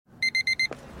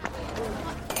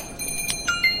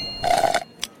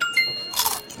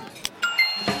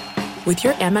With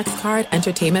your Amex card,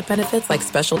 entertainment benefits like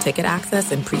special ticket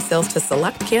access and pre-sales to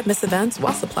select can't-miss events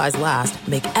while supplies last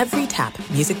make every tap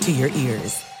music to your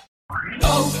ears.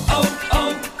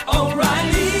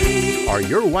 O'Reilly! Are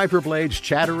your wiper blades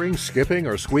chattering, skipping,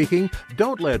 or squeaking?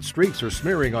 Don't let streaks or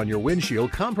smearing on your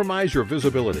windshield compromise your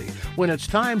visibility. When it's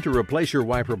time to replace your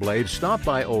wiper blades, stop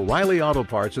by O'Reilly Auto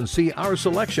Parts and see our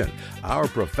selection. Our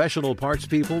professional parts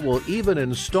people will even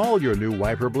install your new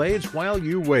wiper blades while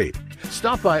you wait.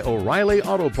 Stop by O'Reilly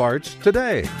Auto Parts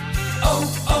today.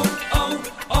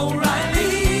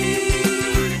 O'Reilly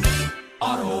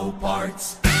Auto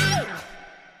Parts.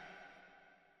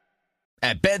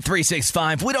 At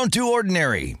Bet365, we don't do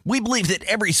ordinary. We believe that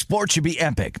every sport should be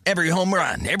epic. Every home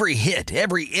run, every hit,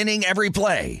 every inning, every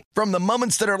play. From the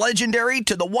moments that are legendary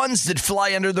to the ones that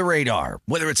fly under the radar.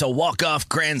 Whether it's a walk-off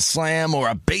grand slam or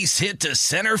a base hit to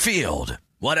center field.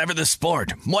 Whatever the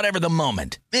sport, whatever the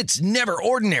moment. It's never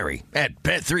ordinary at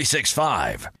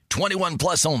Bet365. 21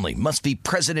 plus only. Must be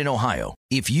present in Ohio.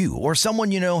 If you or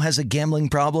someone you know has a gambling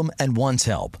problem and wants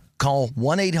help, call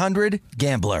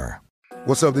 1-800-GAMBLER.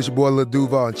 What's up, this your boy Lil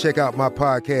Duval, and check out my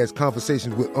podcast,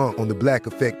 Conversations with Unc, on the Black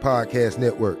Effect Podcast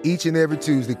Network. Each and every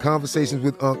Tuesday, Conversations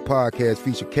with Unc podcast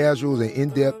feature casuals and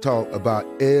in-depth talk about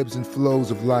ebbs and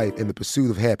flows of life and the pursuit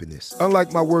of happiness.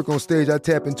 Unlike my work on stage, I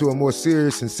tap into a more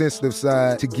serious and sensitive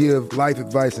side to give life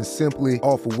advice and simply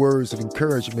offer words of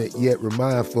encouragement, yet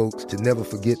remind folks to never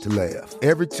forget to laugh.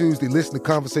 Every Tuesday, listen to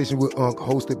Conversations with Unc,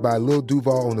 hosted by Lil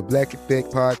Duval on the Black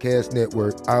Effect Podcast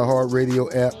Network,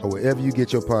 iHeartRadio app, or wherever you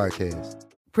get your podcasts.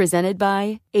 Presented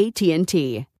by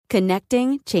AT&T.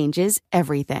 Connecting changes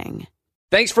everything.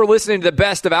 Thanks for listening to the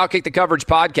best of Outkick the Coverage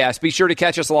podcast. Be sure to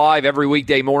catch us live every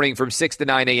weekday morning from 6 to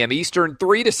 9 a.m. Eastern,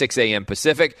 3 to 6 a.m.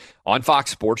 Pacific on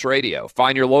Fox Sports Radio.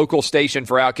 Find your local station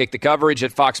for Outkick the Coverage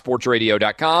at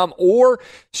foxsportsradio.com or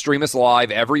stream us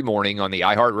live every morning on the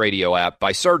iHeartRadio app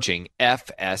by searching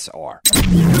FSR.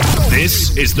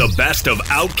 This is the best of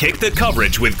Outkick the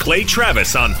Coverage with Clay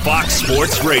Travis on Fox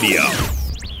Sports Radio.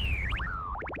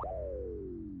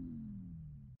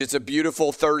 It's a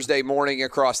beautiful Thursday morning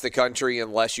across the country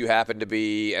unless you happen to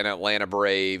be an Atlanta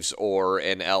Braves or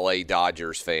an LA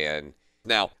Dodgers fan.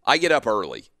 Now, I get up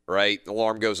early, right? The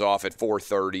alarm goes off at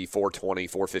 4:30, 4:20,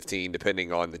 4:15,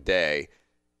 depending on the day.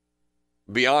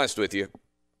 Be honest with you,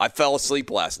 I fell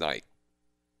asleep last night.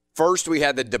 First, we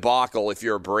had the debacle if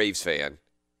you're a Braves fan.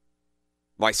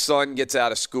 My son gets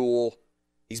out of school.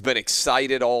 He's been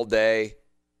excited all day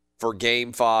for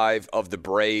Game 5 of the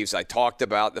Braves. I talked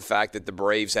about the fact that the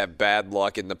Braves have bad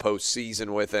luck in the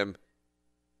postseason with him.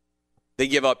 They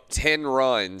give up 10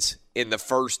 runs in the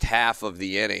first half of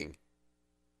the inning.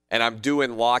 And I'm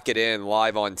doing Lock It In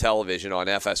live on television on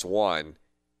FS1.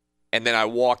 And then I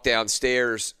walk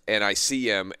downstairs and I see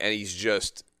him and he's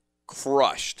just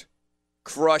crushed.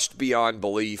 Crushed beyond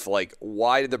belief. Like,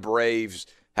 why did the Braves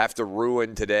have to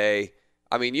ruin today?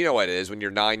 I mean, you know what it is when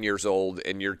you're 9 years old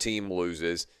and your team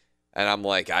loses. And I'm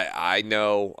like, I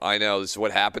know. This is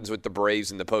what happens with the Braves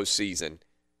in the postseason.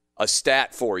 A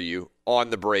stat for you on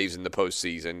the Braves in the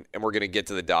postseason, and we're going to get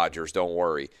to the Dodgers, don't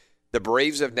worry. The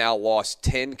Braves have now lost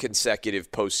 10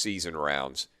 consecutive postseason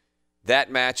rounds.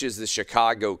 That matches the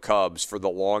Chicago Cubs for the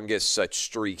longest such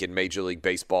streak in Major League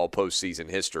Baseball postseason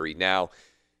history. Now,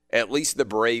 at least the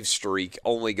Braves streak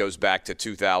only goes back to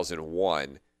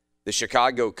 2001. The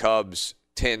Chicago Cubs'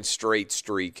 10 straight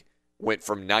streak went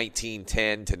from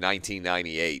 1910 to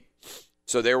 1998.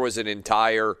 So there was an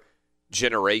entire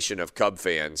generation of Cub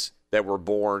fans that were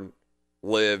born,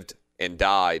 lived, and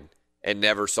died and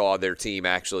never saw their team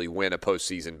actually win a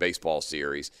postseason baseball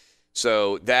series.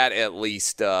 So that at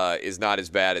least is not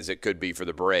as bad as it could be for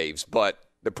the Braves. But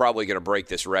they're probably going to break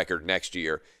this record next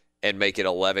year and make it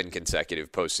 11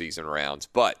 consecutive postseason rounds.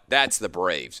 But that's the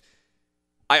Braves.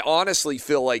 I honestly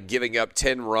feel like giving up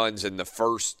 10 runs in the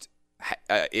first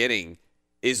inning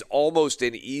is almost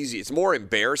it's more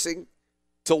embarrassing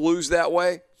to lose that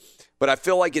way, but I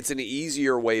feel like it's an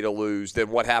easier way to lose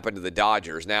than what happened to the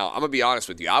Dodgers. Now, I'm going to be honest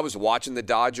with you. I was watching the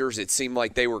Dodgers. It seemed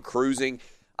like they were cruising.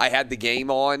 I had the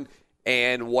game on,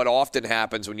 and what often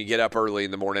happens when you get up early in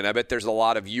the morning, I bet there's a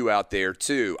lot of you out there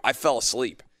too, I fell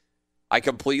asleep. I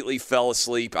completely fell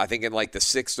asleep. I think in like the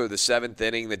 6th or the 7th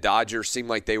inning, the Dodgers seemed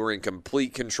like they were in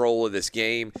complete control of this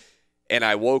game. And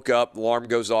I woke up, alarm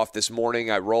goes off this morning,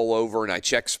 I roll over and I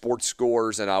check sports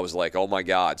scores, and I was like, oh my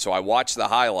God. So I watched the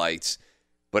highlights,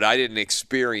 but I didn't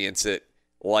experience it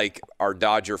like our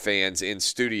Dodger fans in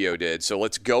studio did. So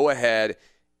let's go ahead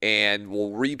and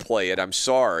we'll replay it. I'm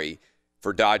sorry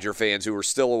for Dodger fans who are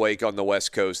still awake on the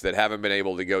West Coast that haven't been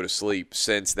able to go to sleep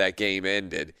since that game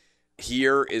ended.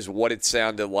 here is what it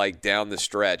sounded like down the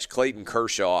stretch. Clayton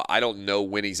Kershaw, I don't know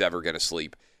when he's ever going to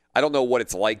sleep. I don't know what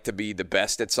it's like to be the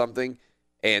best at something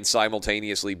and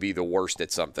simultaneously be the worst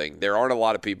at something. There aren't a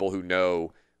lot of people who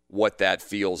know what that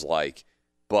feels like,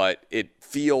 but it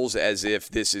feels as if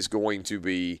this is going to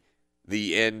be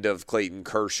the end of Clayton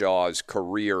Kershaw's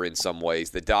career in some ways.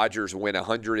 The Dodgers win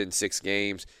 106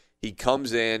 games. He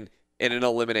comes in an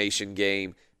elimination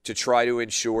game to try to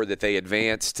ensure that they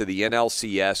advance to the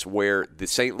NLCS where the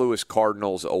St. Louis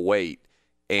Cardinals await,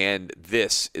 and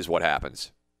this is what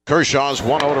happens. Kershaw's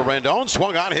 1-0 to Rendon,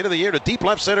 swung on, hit of the air to deep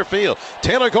left center field.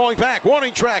 Taylor going back,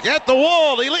 warning track at the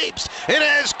wall, he leaps, it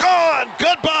is gone,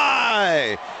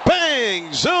 goodbye!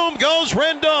 Bang, zoom goes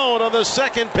Rendon on the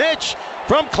second pitch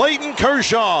from Clayton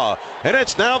Kershaw. And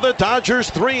it's now the Dodgers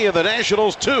 3 and the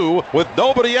Nationals 2 with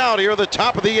nobody out here at the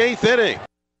top of the 8th inning.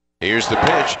 Here's the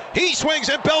pitch. He swings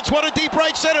and belts one to deep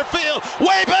right center field.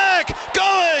 Way back,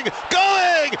 going,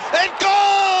 and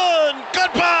gone!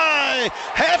 Goodbye!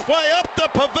 Halfway up the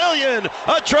pavilion,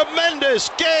 a tremendous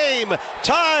game.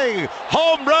 Tying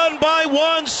home run by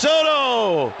Juan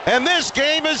Soto. And this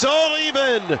game is all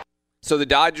even. So the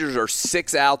Dodgers are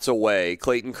 6 outs away.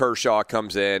 Clayton Kershaw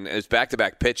comes in. It's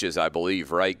back-to-back pitches, I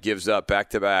believe, right? Gives up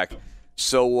back-to-back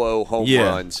solo home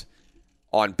runs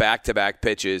on back-to-back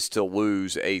pitches to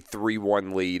lose a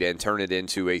 3-1 lead and turn it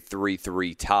into a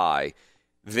 3-3 tie.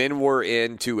 Then we're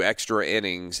into extra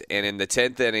innings, and in the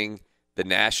 10th inning, the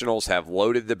Nationals have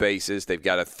loaded the bases. They've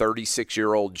got a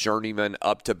 36-year-old journeyman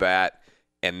up to bat,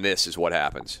 and this is what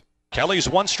happens. Kelly's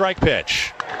one-strike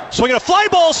pitch. Swinging a fly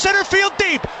ball, center field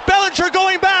deep. Bellinger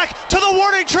going back to the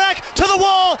warning track, to the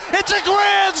wall. It's a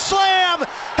grand slam.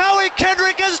 Howie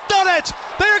Kendrick has done it.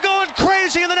 They're going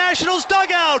crazy in the Nationals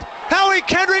dugout. Howie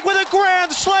Kendrick with a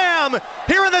grand slam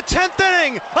here in the 10th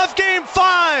inning of Game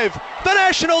 5. The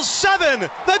Nationals 7,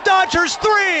 the Dodgers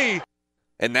 3.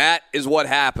 And that is what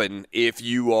happened if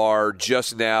you are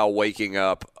just now waking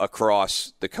up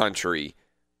across the country.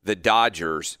 The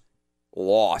Dodgers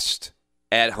lost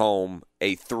at home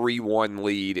a 3-1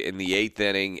 lead in the 8th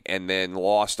inning and then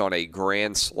lost on a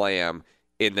grand slam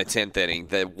in the 10th inning.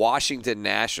 The Washington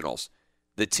Nationals,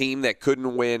 the team that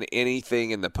couldn't win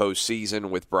anything in the postseason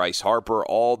with Bryce Harper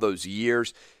all those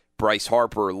years. Bryce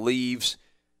Harper leaves.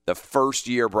 The first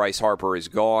year Bryce Harper is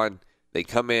gone, they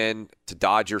come in to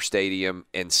Dodger Stadium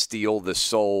and steal the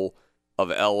soul of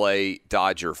L.A.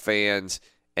 Dodger fans.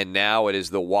 And now it is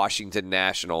the Washington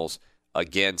Nationals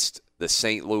against the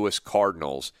St. Louis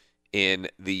Cardinals in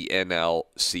the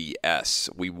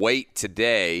NLCS. We wait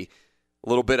today, a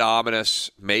little bit ominous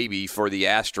maybe for the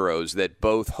Astros that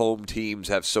both home teams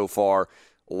have so far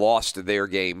lost their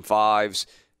Game 5s.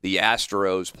 The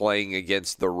Astros playing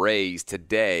against the Rays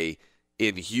today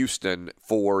in Houston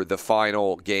for the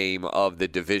final game of the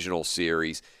divisional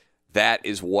series. That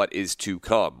is what is to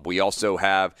come. We also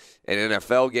have an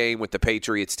NFL game with the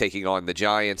Patriots taking on the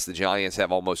Giants. The Giants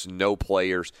have almost no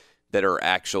players that are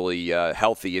actually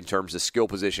healthy in terms of skill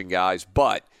position guys,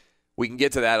 but we can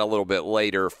get to that a little bit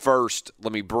later. First,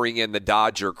 let me bring in the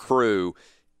Dodger crew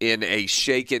in a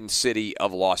shaken city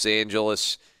of Los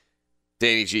Angeles.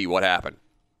 Danny G, what happened?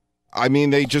 I mean,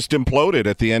 they just imploded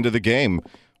at the end of the game.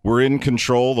 We're in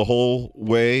control the whole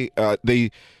way.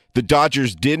 The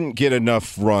Dodgers didn't get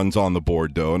enough runs on the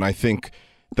board, though, and I think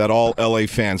that all LA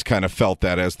fans kind of felt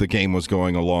that as the game was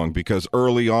going along, because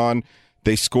early on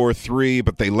they score 3,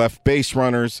 but they left base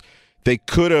runners. They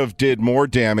could have did more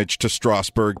damage to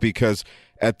Strasburg because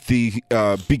at the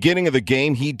beginning of the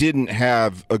game, he didn't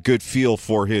have a good feel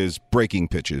for his breaking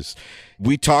pitches.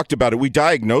 We talked about it. We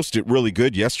diagnosed it really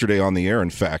good yesterday on the air,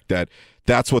 in fact,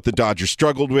 that's what the Dodgers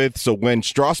struggled with. So when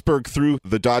Strasburg threw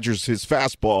the Dodgers his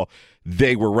fastball,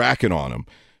 they were racking on him.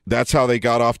 That's how they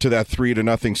got off to that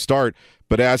 3-0 start.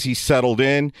 But as he settled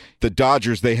in, the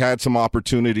Dodgers, they had some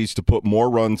opportunities to put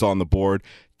more runs on the board.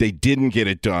 They didn't get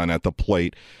it done at the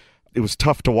plate. It was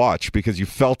tough to watch because you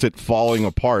felt it falling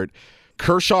apart.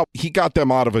 Kershaw, he got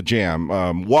them out of a jam.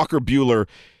 Walker Buehler,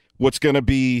 what's going to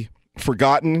be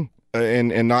forgotten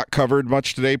and not covered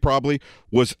much today probably,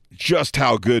 was just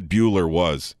how good Buehler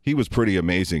was. He was pretty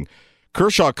amazing.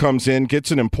 Kershaw comes in,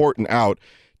 gets an important out.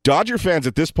 Dodger fans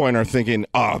at this point are thinking,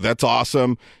 oh, that's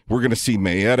awesome. We're going to see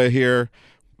Maeda here.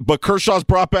 But Kershaw's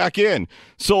brought back in.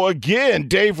 So again,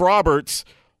 Dave Roberts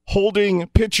holding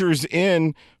pitchers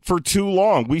in for too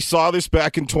long. We saw this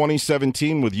back in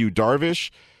 2017 with Yu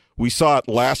Darvish. We saw it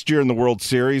last year in the World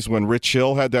Series when Rich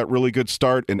Hill had that really good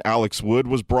start and Alex Wood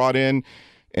was brought in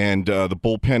and the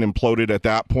bullpen imploded at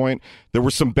that point. There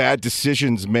were some bad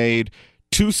decisions made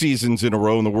 2 seasons in a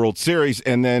row in the World Series,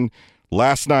 and then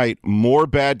last night, more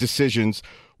bad decisions.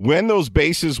 When those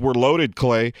bases were loaded,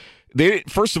 Clay,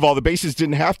 First of all, the bases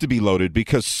didn't have to be loaded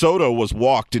because Soto was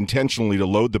walked intentionally to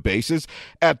load the bases.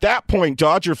 At that point,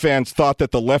 Dodger fans thought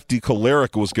that the lefty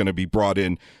Kolarek was going to be brought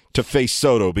in to face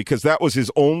Soto because that was his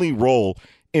only role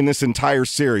in this entire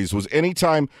series. Was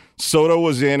anytime Soto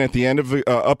was in at the end of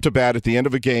up to bat at the end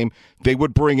of a game, they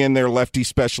would bring in their lefty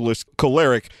specialist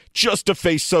Kolarek just to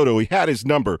face Soto. He had his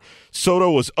number.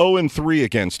 Soto was 0-3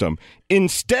 against him.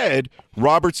 Instead,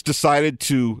 Roberts decided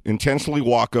to intentionally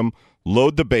walk him,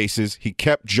 load the bases. He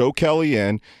kept Joe Kelly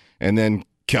in, and then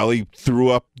Kelly threw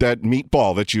up that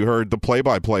meatball that you heard the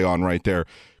play-by-play on right there.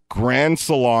 Grand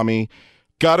salami.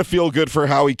 Got to feel good for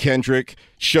Howie Kendrick.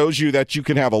 Shows you that you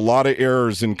can have a lot of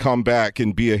errors and come back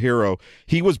and be a hero.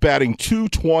 He was batting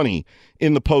 .220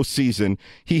 in the postseason.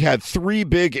 He had 3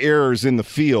 big errors in the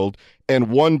field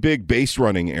and 1 big base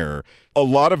running error. A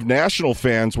lot of National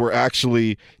fans were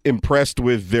actually impressed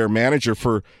with their manager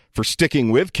for sticking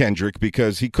with Kendrick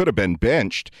because he could have been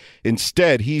benched.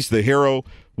 Instead, he's the hero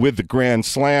with the grand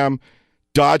slam.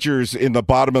 Dodgers in the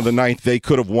bottom of the 9th, they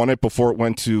could have won it before it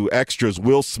went to extras.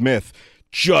 Will Smith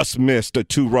just missed a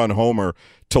 2-run homer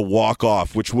to walk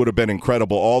off, which would have been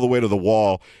incredible, all the way to the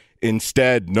wall.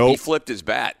 Instead, nope. He flipped his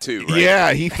bat, too, right?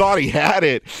 Yeah, he thought he had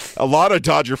it. A lot of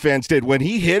Dodger fans did. When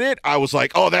he hit it, I was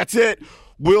like, oh, that's it.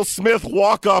 Will Smith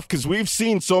walk-off, because we've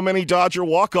seen so many Dodger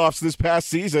walk-offs this past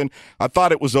season. I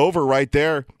thought it was over right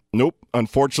there. Nope.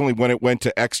 Unfortunately, when it went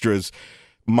to extras,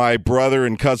 my brother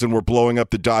and cousin were blowing up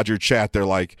the Dodger chat. They're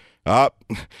like,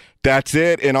 that's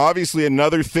it. And obviously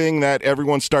another thing that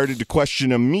everyone started to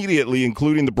question immediately,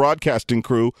 including the broadcasting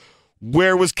crew,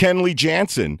 where was Kenley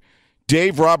Jansen?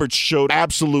 Dave Roberts showed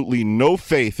absolutely no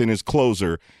faith in his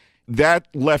closer. That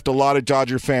left a lot of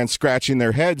Dodger fans scratching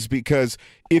their heads because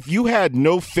if you had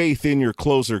no faith in your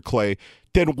closer, Clay,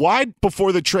 then why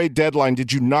before the trade deadline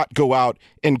did you not go out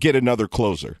and get another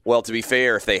closer? Well, to be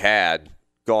fair, if they had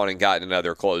gone and gotten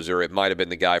another closer, it might have been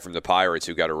the guy from the Pirates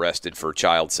who got arrested for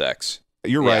child sex.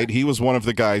 You're right. He was one of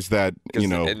the guys that,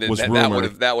 was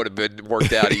rumored. That would have been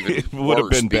worked out even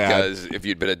worse because if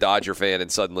you'd been a Dodger fan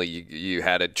and suddenly you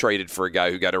had it traded for a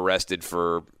guy who got arrested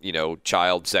for,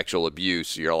 child sexual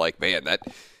abuse, you're like, man,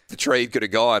 the trade could have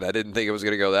gone. I didn't think it was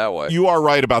going to go that way. You are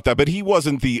right about that, but he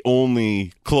wasn't the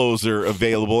only closer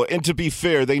available. And to be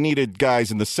fair, they needed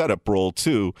guys in the setup role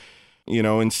too.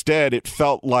 Instead, it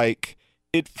felt like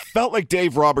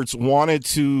Dave Roberts wanted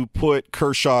to put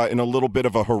Kershaw in a little bit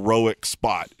of a heroic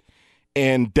spot.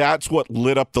 And that's what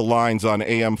lit up the lines on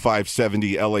AM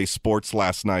 570 LA Sports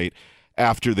last night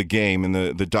after the game and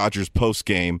the Dodgers post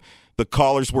game. The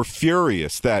callers were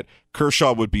furious that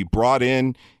Kershaw would be brought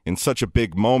in such a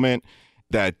big moment,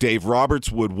 that Dave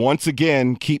Roberts would once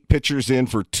again keep pitchers in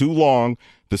for too long,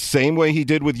 the same way he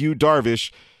did with Yu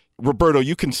Darvish. Roberto,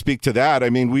 you can speak to that. I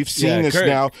mean, we've seen this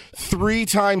now 3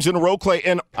 times in a row, Clay,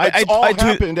 and it's all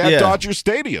happened at Dodger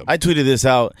Stadium. I tweeted this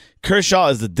out. Kershaw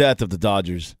is the death of the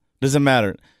Dodgers. Doesn't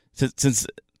matter. Since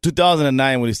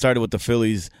 2009 when he started with the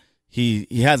Phillies, he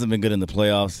hasn't been good in the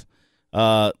playoffs.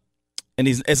 And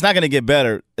it's not going to get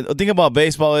better. The thing about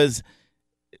baseball is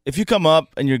if you come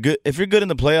up and you're good, if you're good in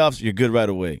the playoffs, you're good right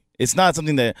away. It's not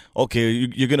something that,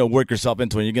 you're going to work yourself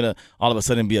into and you're going to all of a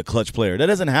sudden be a clutch player. That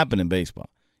doesn't happen in baseball.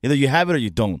 Either you have it or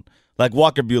you don't. Like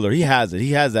Walker Buehler, he has it.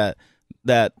 He has that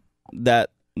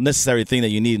necessary thing that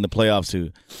you need in the playoffs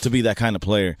to be that kind of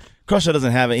player. Kershaw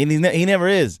doesn't have it. He never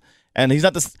is, and he's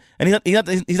not the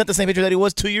same pitcher that he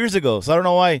was 2 years ago. So I don't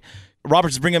know why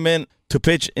Roberts bring him in to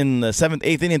pitch in the 7th,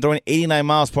 8th inning, throwing 89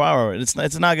 miles per hour. It's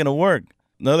not going to work.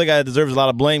 Another guy that deserves a lot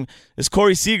of blame is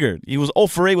Corey Seager. He was 0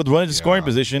 for 8 with running to scoring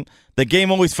position. The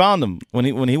game always found him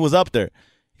when he was up there.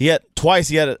 He had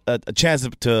a chance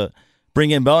to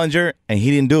bring in Bellinger, and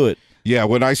he didn't do it. Yeah,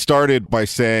 when I started by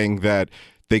saying that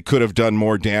they could have done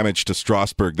more damage to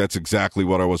Strasburg, that's exactly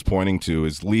what I was pointing to,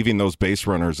 is leaving those base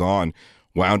runners on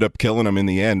wound up killing them in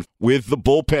the end. With the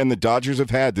bullpen the Dodgers have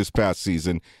had this past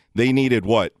season, they needed,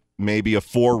 maybe a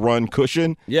 4-run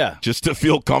cushion? Yeah. Just to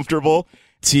feel comfortable?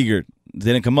 Seager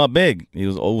didn't come up big. He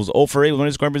was 0 for 8 with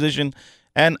running scoring position,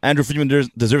 and Andrew Friedman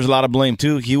deserves a lot of blame,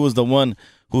 too. He was the one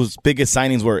whose biggest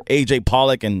signings were A.J.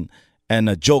 Pollock and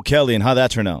Joe Kelly, and how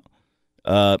that turned out.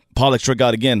 Pollock struck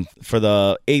out again for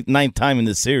the 8th, 9th time in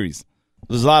this series.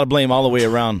 There's a lot of blame all the way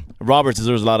around. Roberts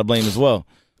deserves a lot of blame as well.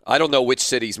 I don't know which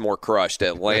city's more crushed,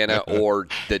 Atlanta or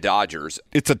the Dodgers.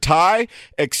 It's a tie,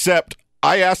 except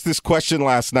I asked this question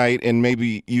last night, and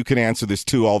maybe you can answer this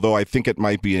too, although I think it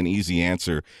might be an easy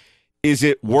answer. Is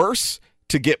it worse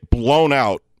to get blown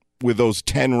out with those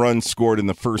 10 runs scored in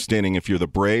the first inning if you're the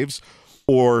Braves,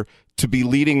 or to be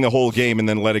leading the whole game and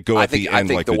then let it go at the end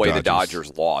like the Dodgers? I think the way the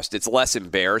Dodgers lost, it's less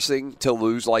embarrassing to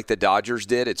lose like the Dodgers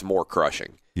did. It's more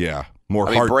crushing. Yeah,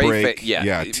 more heartbreak.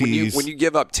 Tease. When you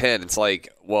give up 10, it's like,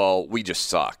 well, we just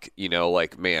suck.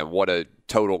 Like, man, what a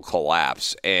total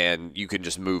collapse, and you can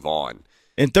just move on.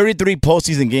 In 33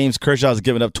 postseason games, Kershaw's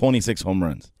given up 26 home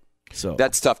runs. So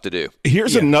that's tough to do.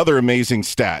 Here's another amazing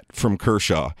stat from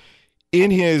Kershaw.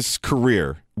 In his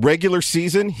career, regular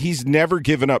season, he's never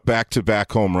given up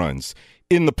back-to-back home runs.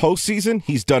 In the postseason,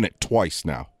 he's done it twice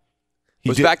now. It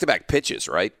was back-to-back pitches,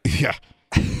 right? Yeah.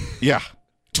 Yeah.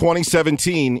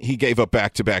 2017, he gave up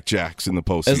back-to-back jacks in the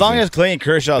postseason. As long as Clayton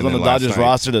Kershaw's on the Dodgers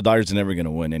roster, the Dodgers are never going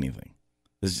to win anything.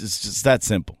 It's just that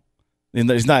simple. They're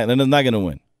not going to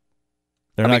win.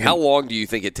 How long do you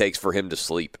think it takes for him to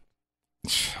sleep?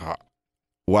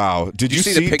 Wow. Did you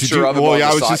see the picture of him? Well,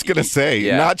 I was just going to say,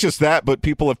 not just that, but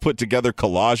people have put together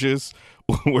collages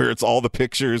where it's all the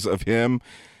pictures of him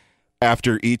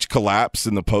after each collapse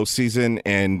in the postseason,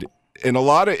 and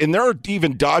there are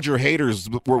even Dodger haters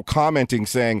were commenting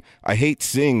saying, I hate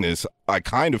seeing this. I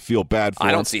kind of feel bad for him.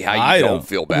 I don't see how you don't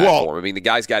feel bad for him. I mean, the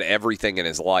guy's got everything in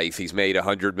his life. He's made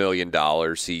 $100 million.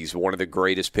 He's one of the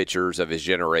greatest pitchers of his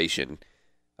generation.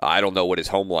 I don't know what his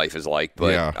home life is like,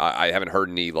 but I haven't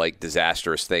heard any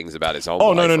disastrous things about his home life.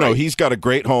 Oh, no. Right? He's got a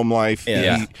great home life.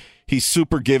 Yeah. He's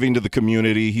super giving to the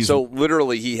community. So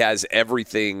literally he has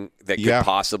everything that could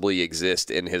possibly exist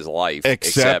in his life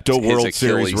except a World his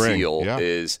Series Achilles ring. heel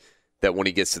is that when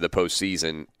he gets to the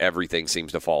postseason, everything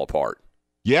seems to fall apart.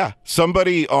 Yeah.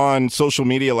 Somebody on social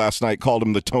media last night called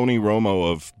him the Tony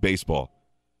Romo of baseball.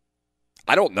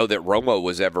 I don't know that Romo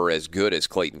was ever as good as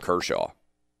Clayton Kershaw.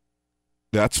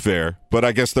 That's fair. But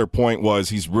I guess their point was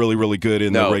he's really, really good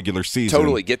in the regular season.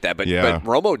 Totally get that. But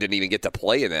Romo didn't even get to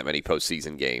play in that many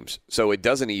postseason games. So it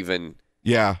doesn't even –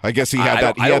 Yeah, I guess he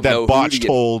had that botched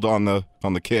hold on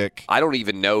the kick. I don't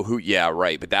even know who – yeah,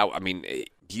 right. But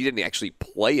he didn't actually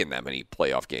play in that many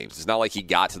playoff games. It's not like he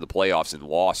got to the playoffs and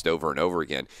lost over and over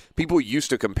again. People used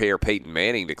to compare Peyton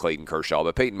Manning to Clayton Kershaw,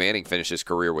 but Peyton Manning finished his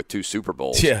career with 2 Super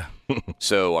Bowls. Yeah.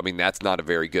 So, that's not a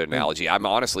very good analogy. I'm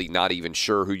honestly not even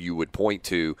sure who you would point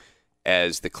to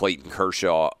as the Clayton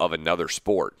Kershaw of another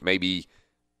sport. Maybe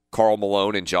Karl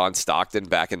Malone and John Stockton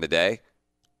back in the day.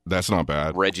 That's not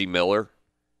bad. Reggie Miller.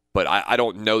 But I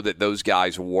don't know that those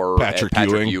guys were Patrick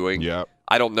Ewing. Yeah.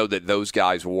 I don't know that those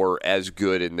guys were as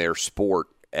good in their sport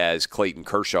as Clayton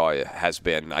Kershaw has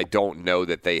been. I don't know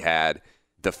that they had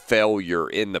the failure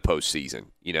in the postseason,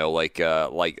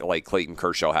 like Clayton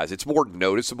Kershaw has. It's more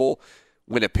noticeable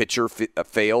when a pitcher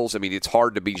fails. It's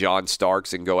hard to be John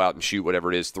Starks and go out and shoot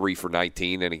whatever it is, 3 for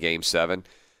 19 in a Game 7.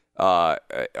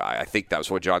 I think that was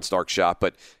what John Starks shot,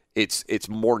 but it's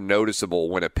more noticeable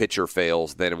when a pitcher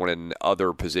fails than when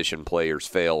other position players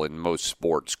fail in most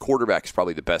sports. Quarterback is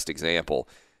probably the best example,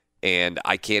 and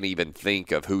I can't even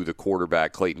think of who the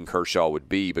quarterback Clayton Kershaw would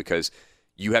be because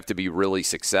you have to be really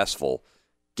successful,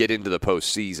 get into the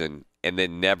postseason, and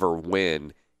then never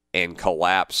win and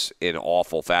collapse in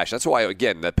awful fashion. That's why,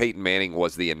 again, the Peyton Manning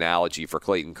was the analogy for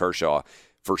Clayton Kershaw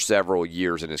for several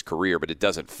years in his career, but it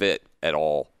doesn't fit at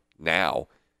all now.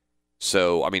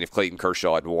 So, if Clayton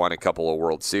Kershaw had won a couple of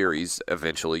World Series,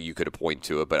 eventually you could point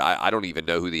to it, but I don't even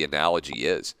know who the analogy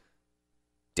is.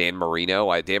 Dan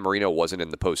Marino? Dan Marino wasn't in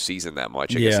the postseason that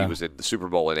much. I guess he was in the Super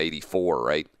Bowl in '84,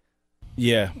 right?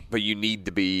 Yeah. But you need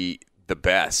to be the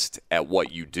best at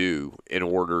what you do in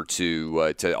order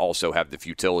to also have the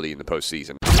futility in the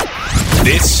postseason.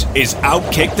 This is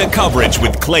Outkick the Coverage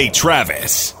with Clay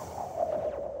Travis.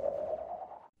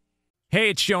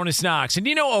 Hey, it's Jonas Knox, and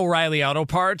O'Reilly Auto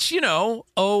Parts,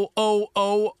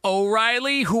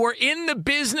 O'Reilly, who are in the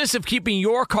business of keeping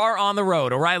your car on the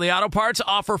road. O'Reilly Auto Parts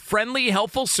offer friendly,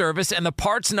 helpful service and the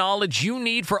parts knowledge you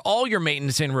need for all your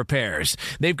maintenance and repairs.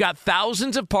 They've got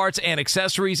thousands of parts and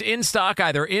accessories in stock,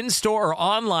 either in-store or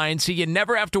online, so you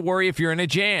never have to worry if you're in a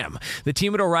jam. The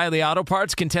team at O'Reilly Auto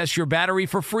Parts can test your battery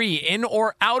for free, in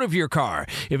or out of your car.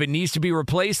 If it needs to be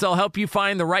replaced, they'll help you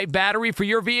find the right battery for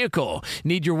your vehicle.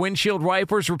 Need your windshield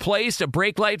wipers replaced, a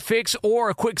brake light fix,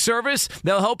 or a quick service?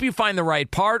 They'll help you find the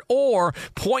right part or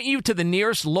point you to the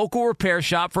nearest local repair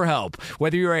shop for help.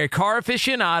 Whether you're a car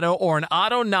aficionado or an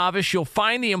auto novice, you'll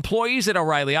find the employees at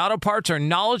O'Reilly Auto Parts are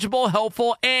knowledgeable,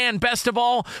 helpful, and best of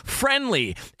all,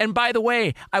 friendly. And by the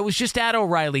way, I was just at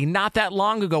O'Reilly not that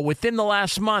long ago, within the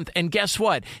last month, and guess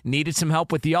what? Needed some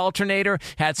help with the alternator,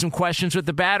 had some questions with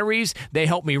the batteries. They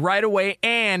helped me right away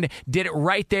and did it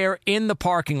right there in the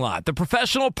parking lot. The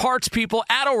professional parts people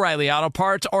at O'Reilly Auto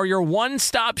Parts are your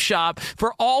one-stop shop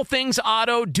for all things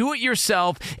auto,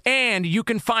 do-it-yourself, and you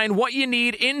can find what you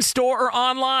need in-store or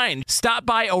online. Stop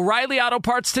by O'Reilly Auto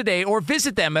Parts today or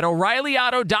visit them at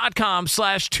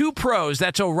O'ReillyAuto.com/2pros.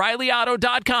 That's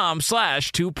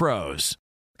O'ReillyAuto.com/2pros.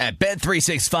 At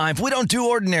Bet365, we don't do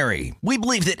ordinary. We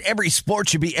believe that every sport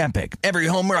should be epic. Every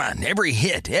home run, every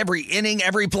hit, every inning,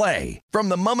 every play. From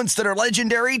the moments that are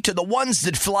legendary to the ones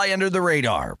that fly under the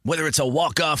radar. Whether it's a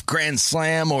walk-off grand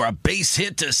slam or a base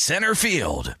hit to center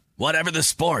field. Whatever the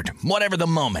sport, whatever the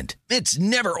moment. It's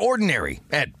never ordinary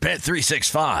at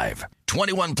Bet365.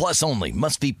 21 plus only.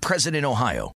 Must be present in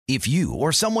Ohio. If you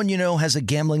or someone you know has a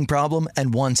gambling problem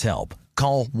and wants help,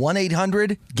 call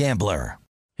 1-800-GAMBLER.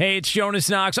 Hey, it's Jonas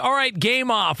Knox. All right, game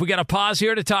off. We got to pause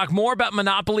here to talk more about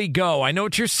Monopoly Go. I know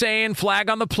what you're saying, flag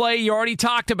on the play. You already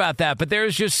talked about that, but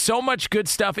there's just so much good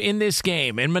stuff in this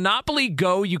game. In Monopoly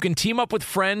Go, you can team up with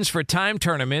friends for time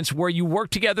tournaments where you work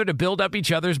together to build up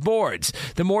each other's boards.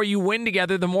 The more you win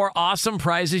together, the more awesome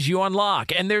prizes you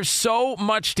unlock. And there's so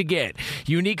much to get.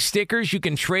 Unique stickers you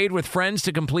can trade with friends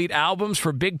to complete albums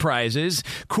for big prizes.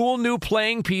 Cool new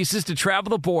playing pieces to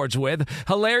travel the boards with.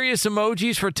 Hilarious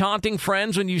emojis for taunting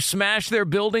friends when you smash their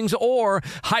buildings or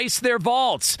heist their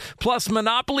vaults. Plus,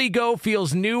 Monopoly Go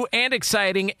feels new and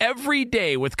exciting every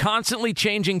day with constantly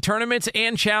changing tournaments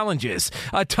and challenges.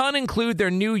 A ton include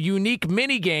their new unique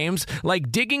mini games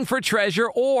like digging for treasure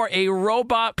or a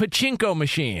robot pachinko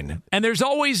machine. And there's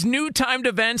always new timed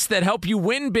events that help you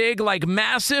win big, like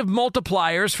massive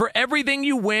multipliers for everything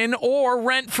you win or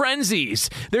rent frenzies.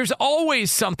 There's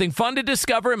always something fun to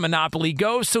discover in Monopoly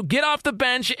Go, so get off the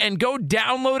bench and go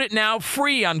download it now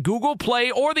free on Google Play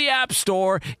or the App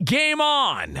Store. Game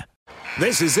on!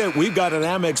 This is it. We've got an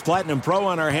Amex Platinum Pro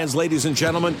on our hands, ladies and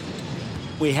gentlemen.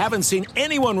 We haven't seen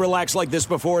anyone relax like this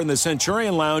before in the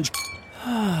Centurion Lounge.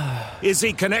 Is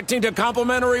he connecting to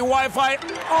complimentary Wi-Fi?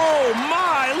 Oh,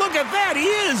 my! Look at that! He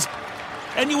is!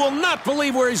 And you will not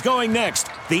believe where he's going next.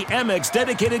 The Amex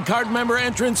dedicated card member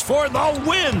entrance for the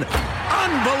win.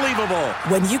 Unbelievable.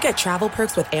 When you get travel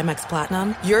perks with Amex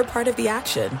Platinum, you're part of the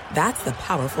action. That's the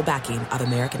powerful backing of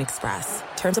American Express.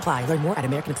 Terms apply. Learn more at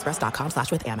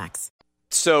americanexpress.com/withAmex.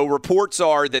 So reports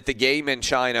are that the game in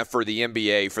China for the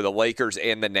NBA, for the Lakers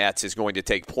and the Nets, is going to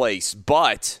take place.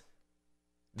 But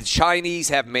the Chinese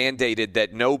have mandated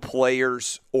that no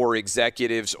players or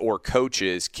executives or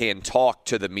coaches can talk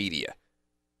to the media.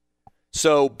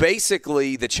 So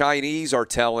basically, the Chinese are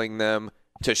telling them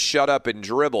to shut up and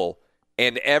dribble,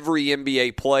 and every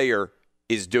NBA player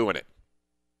is doing it.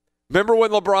 Remember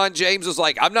when LeBron James was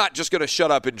like, I'm not just going to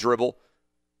shut up and dribble?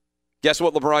 Guess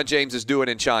what LeBron James is doing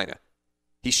in China?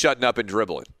 He's shutting up and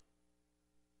dribbling.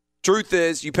 Truth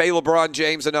is, you pay LeBron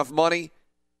James enough money,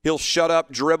 he'll shut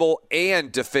up, dribble,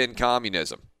 and defend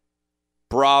communism.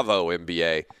 Bravo,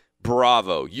 NBA.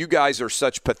 Bravo. You guys are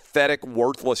such pathetic,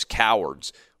 worthless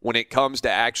cowards when it comes to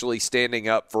actually standing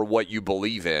up for what you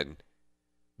believe in,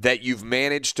 that you've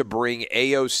managed to bring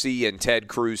AOC and Ted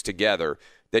Cruz together,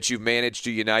 that you've managed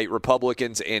to unite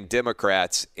Republicans and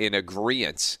Democrats in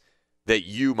agreement that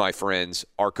you, my friends,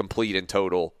 are complete and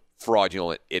total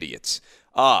fraudulent idiots.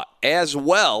 As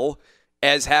well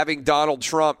as having Donald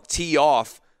Trump tee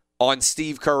off on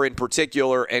Steve Kerr in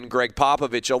particular and Greg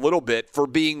Popovich a little bit for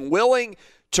being willing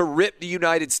to rip the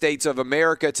United States of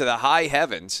America to the high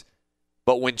heavens.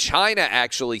 But when China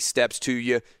actually steps to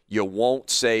you, you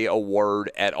won't say a word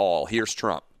at all. Here's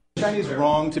Trump. Chinese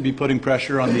wrong to be putting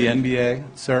pressure on the NBA,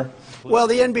 sir? Well,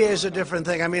 the NBA is a different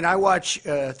thing. I mean, I watch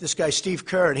this guy, Steve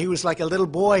Kerr, and he was like a little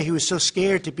boy. He was so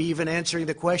scared to be even answering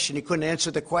the question. He couldn't answer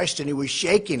the question. He was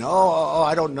shaking.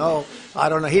 I don't know.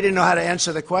 He didn't know how to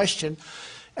answer the question.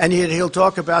 And yet he'll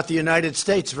talk about the United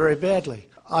States very badly.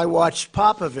 I watched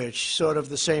Popovich, sort of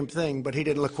the same thing, but he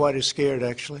didn't look quite as scared,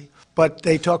 actually. But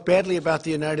they talk badly about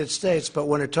the United States, but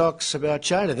when it talks about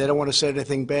China, they don't want to say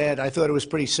anything bad. I thought it was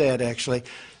pretty sad, actually.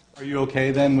 Are you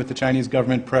okay, then, with the Chinese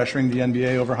government pressuring the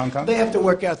NBA over Hong Kong? They have to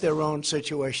work out their own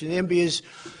situation. The NBA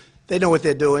they know what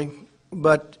they're doing.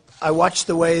 But I watched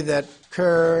the way that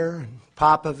Kerr, and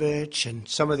Popovich, and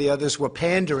some of the others were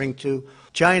pandering to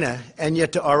China, and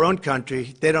yet to our own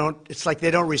country, it's like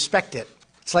they don't respect it.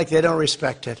 It's like they don't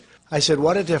respect it. I said,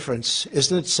 what a difference.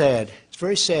 Isn't it sad? It's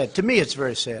very sad. To me, it's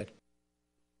very sad.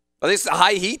 I think it's the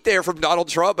high heat there from Donald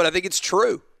Trump, but I think it's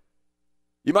true.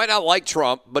 You might not like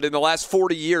Trump, but in the last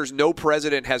 40 years, no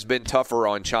president has been tougher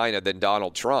on China than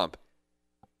Donald Trump.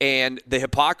 And the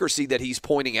hypocrisy that he's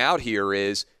pointing out here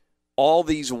is all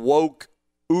these woke,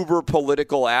 uber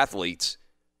political athletes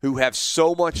who have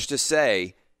so much to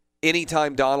say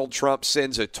anytime Donald Trump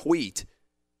sends a tweet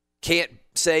can't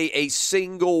say a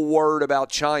single word about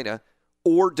China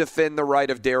or defend the right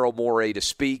of Daryl Morey to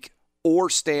speak or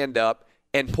stand up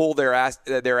and pull their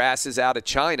asses out of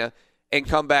China and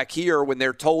come back here when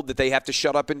they're told that they have to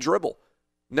shut up and dribble.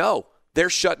 No, they're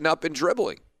shutting up and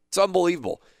dribbling. It's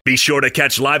unbelievable. Be sure to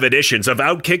catch live editions of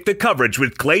Outkick the Coverage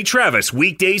with Clay Travis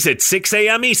weekdays at 6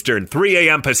 a.m. Eastern, 3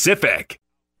 a.m. Pacific.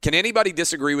 Can anybody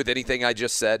disagree with anything I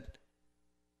just said?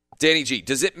 Danny G,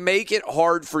 does it make it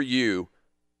hard for you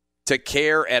to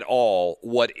care at all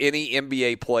what any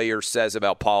NBA player says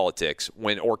about politics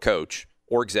or coach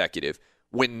or executive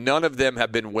when none of them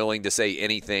have been willing to say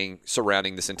anything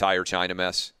surrounding this entire China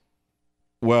mess?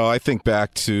 Well, I think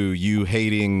back to you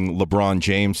hating LeBron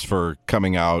James for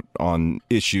coming out on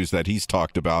issues that he's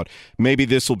talked about. Maybe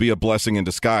this will be a blessing in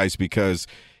disguise, because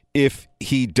if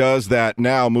he does that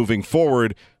now moving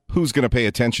forward, who's going to pay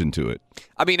attention to it?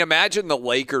 I mean, imagine the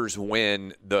Lakers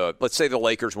let's say the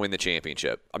Lakers win the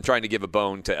championship. I'm trying to give a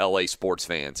bone to LA sports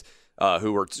fans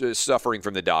who are suffering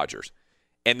from the Dodgers.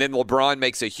 And then LeBron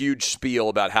makes a huge spiel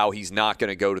about how he's not going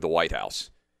to go to the White House.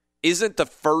 Isn't the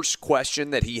first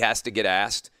question that he has to get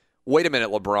asked, wait a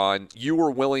minute, LeBron, you were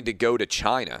willing to go to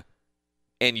China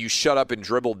and you shut up and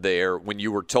dribbled there when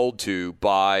you were told to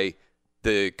by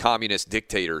the communist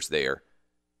dictators there.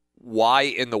 Why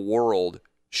in the world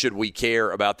should we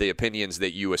care about the opinions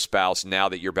that you espouse now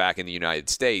that you're back in the United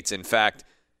States? In fact,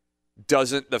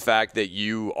 doesn't the fact that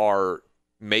you are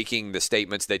making the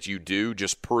statements that you do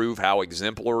just prove how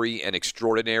exemplary and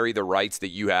extraordinary the rights that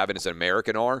you have as an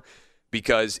American are?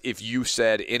 Because if you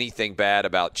said anything bad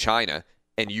about China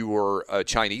and you were a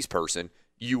Chinese person,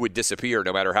 you would disappear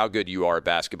no matter how good you are at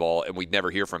basketball, and we'd never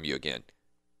hear from you again.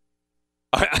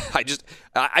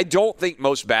 I don't think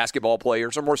most basketball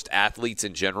players or most athletes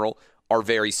in general are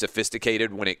very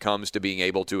sophisticated when it comes to being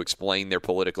able to explain their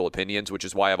political opinions, which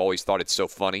is why I've always thought it's so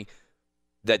funny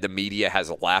that the media has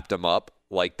lapped them up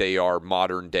like they are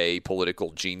modern-day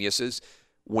political geniuses,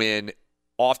 when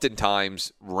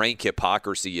oftentimes rank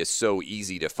hypocrisy is so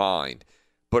easy to find.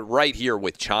 But right here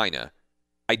with China,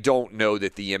 I don't know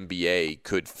that the NBA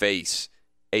could face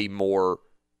a more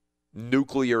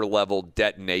nuclear-level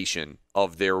detonation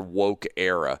of their woke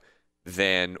era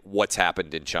than what's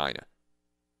happened in China.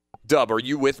 Dub, are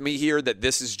you with me here that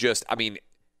this is just, I mean,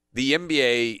 the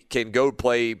NBA can go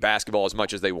play basketball as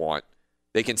much as they want.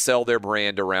 They can sell their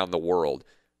brand around the world.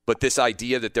 But this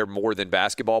idea that they're more than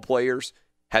basketball players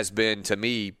has been, to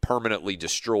me, permanently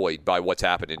destroyed by what's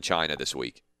happened in China this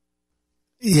week.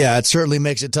 Yeah, it certainly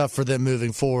makes it tough for them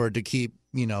moving forward to keep,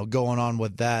 going on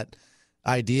with that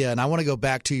idea. And I want to go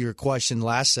back to your question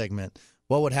last segment.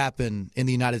 What would happen in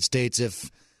the United States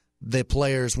if the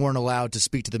players weren't allowed to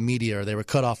speak to the media or they were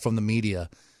cut off from the media?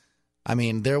 I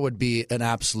mean, there would be an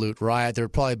absolute riot. There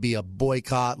would probably be a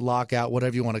boycott, lockout,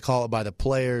 whatever you want to call it, by the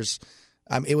players.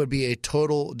 It would be a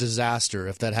total disaster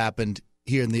if that happened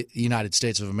here in the United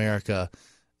States of America,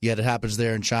 yet it happens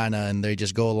there in China, and they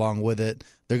just go along with it.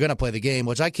 They're going to play the game,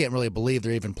 which I can't really believe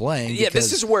they're even playing. Yeah,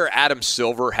 this is where Adam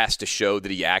Silver has to show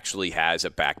that he actually has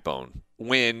a backbone.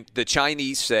 When the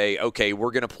Chinese say, okay,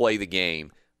 we're going to play the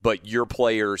game, but your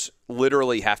players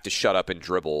literally have to shut up and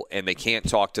dribble, and they can't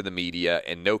talk to the media,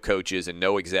 and no coaches and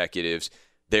no executives,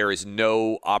 there is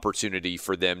no opportunity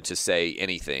for them to say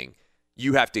anything.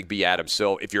 You have to be Adam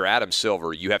Silver. If you're Adam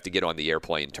Silver, you have to get on the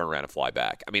airplane, turn around, and fly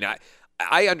back. I mean,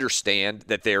 I understand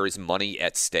that there is money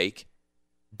at stake,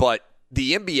 but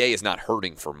the NBA is not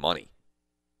hurting for money.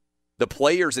 The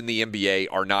players in the NBA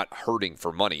are not hurting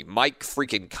for money. Mike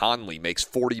freaking Conley makes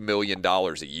 $40 million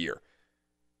a year.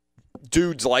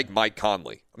 Dudes like Mike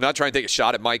Conley. I'm not trying to take a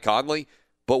shot at Mike Conley,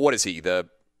 but what is he, the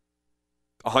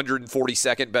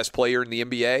 142nd best player in the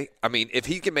NBA? I mean, if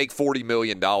he can make $40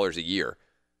 million a year,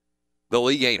 the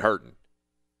league ain't hurting.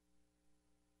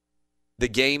 The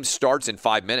game starts in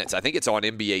 5 minutes. I think it's on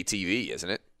NBA TV, isn't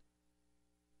it?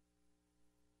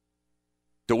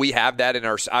 Do we have that in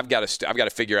our? I've got to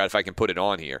figure out if I can put it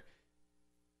on here.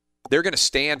 They're going to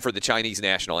stand for the Chinese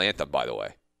national anthem, by the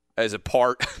way, as a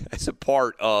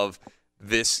part of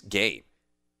this game.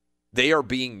 They are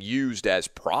being used as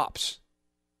props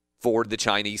for the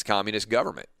Chinese Communist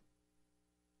government,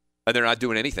 and they're not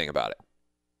doing anything about it.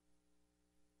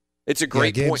 It's a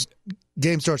great point.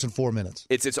 Game starts in 4 minutes.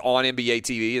 It's on NBA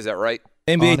TV. Is that right?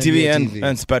 NBA TV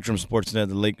and Spectrum Sportsnet,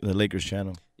 the Lakers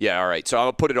channel. Yeah, all right. So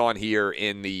I'll put it on here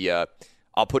in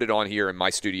I'll put it on here in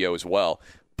my studio as well.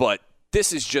 But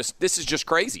this is just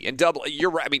crazy. And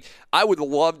you're right. I mean, I would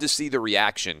love to see the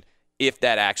reaction if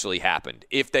that actually happened.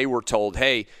 If they were told,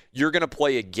 "Hey, you're going to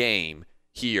play a game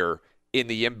here in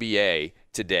the NBA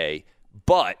today,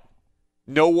 but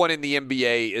no one in the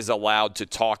NBA is allowed to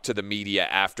talk to the media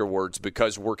afterwards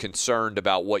because we're concerned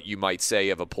about what you might say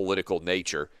of a political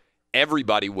nature."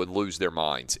 Everybody would lose their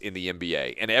minds in the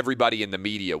NBA, and everybody in the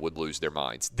media would lose their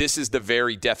minds. This is the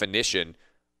very definition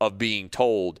of being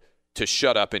told to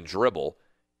shut up and dribble,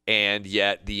 and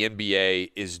yet the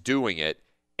NBA is doing it,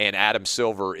 and Adam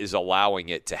Silver is allowing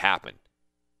it to happen.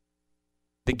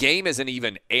 The game isn't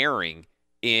even airing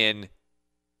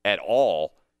at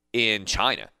all in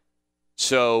China.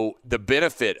 So the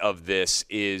benefit of this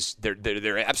is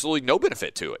there absolutely no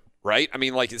benefit to it, right? I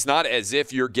mean, like, it's not as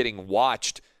if you're getting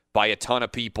watched by a ton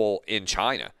of people in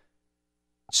China.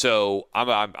 So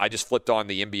I just flipped on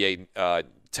the NBA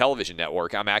television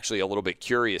network. I'm actually a little bit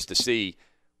curious to see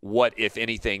what, if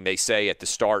anything, they say at the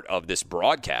start of this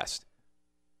broadcast.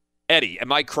 Eddie,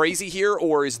 am I crazy here,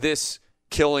 or is this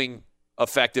killing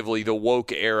effectively the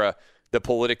woke era, the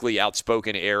politically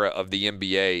outspoken era of the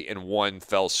NBA in one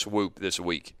fell swoop this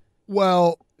week?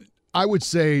 Well, I would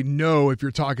say no if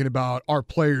you're talking about our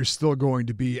players still going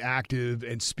to be active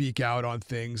and speak out on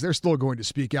things. They're still going to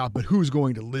speak out, but who's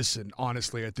going to listen,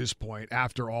 honestly, at this point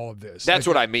after all of this? That's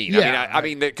what I mean. Yeah, I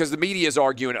mean, because the media is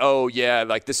arguing, oh, yeah,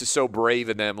 like this is so brave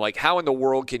of them. Like, how in the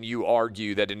world can you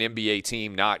argue that an NBA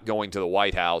team not going to the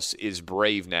White House is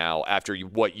brave now after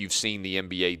what you've seen the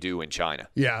NBA do in China?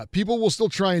 Yeah, people will still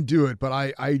try and do it, but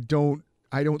I don't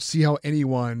see how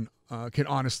anyone can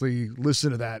honestly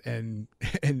listen to that and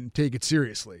take it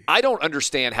seriously. I don't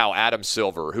understand how Adam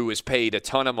Silver, who is paid a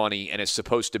ton of money and is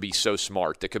supposed to be so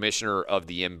smart, the commissioner of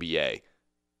the NBA,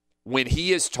 when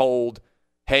he is told,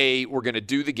 hey, we're going to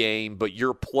do the game, but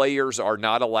your players are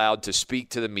not allowed to speak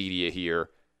to the media here.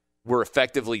 We're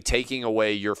effectively taking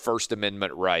away your First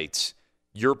Amendment rights.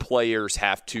 Your players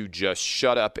have to just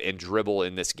shut up and dribble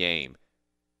in this game.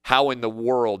 How in the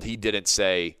world he didn't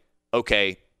say,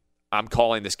 okay, I'm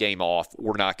calling this game off.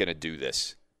 We're not going to do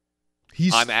this.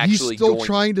 He's still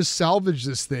trying to salvage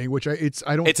this thing, which it's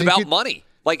about money.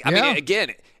 Like, I mean,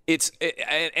 again,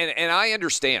 and I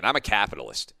understand. I'm a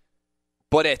capitalist.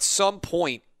 But at some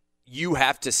point, you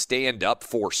have to stand up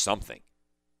for something,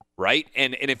 right?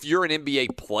 And if you're an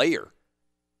NBA player,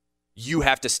 you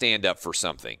have to stand up for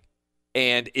something.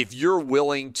 And if you're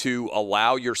willing to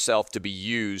allow yourself to be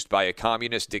used by a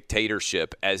communist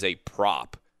dictatorship as a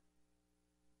prop,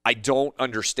 I don't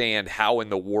understand how in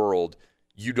the world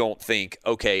you don't think,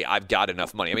 okay, I've got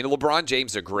enough money. I mean, LeBron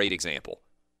James is a great example.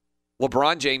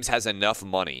 LeBron James has enough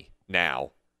money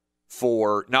now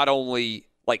for not only,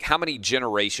 like, how many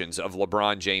generations of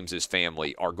LeBron James's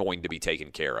family are going to be taken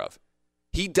care of.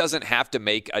 He doesn't have to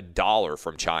make $1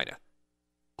 from China.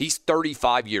 He's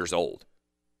 35 years old.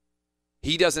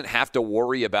 He doesn't have to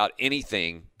worry about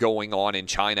anything going on in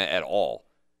China at all.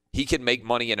 He can make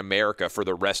money in America for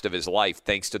the rest of his life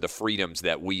thanks to the freedoms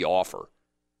that we offer.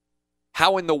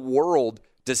 How in the world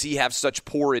does he have such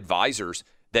poor advisors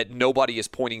that nobody is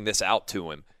pointing this out to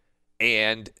him?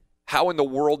 And how in the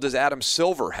world does Adam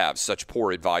Silver have such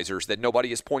poor advisors that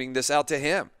nobody is pointing this out to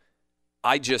him?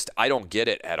 I don't get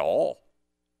it at all.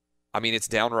 I mean, it's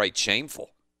downright shameful.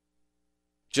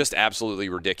 Just absolutely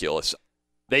ridiculous.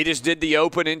 They just did the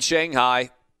Open in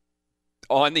Shanghai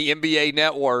on the NBA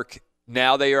Network.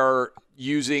 Now they are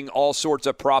using all sorts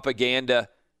of propaganda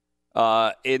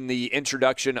in the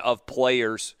introduction of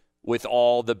players with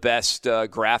all the best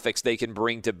graphics they can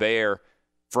bring to bear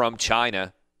from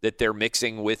China that they're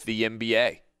mixing with the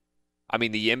NBA. I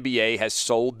mean, the NBA has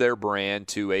sold their brand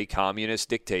to a communist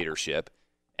dictatorship,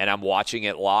 and I'm watching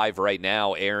it live right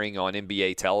now airing on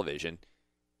NBA television.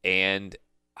 And,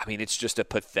 I mean, it's just a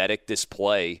pathetic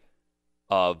display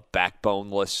of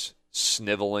backboneless,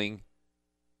 sniveling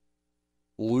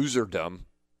loserdom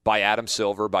by Adam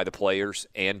Silver, by the players,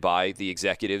 and by the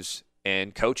executives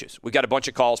and coaches. We got a bunch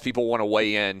of calls. People want to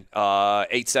weigh in.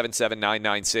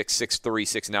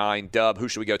 877-996-6369. Dub, who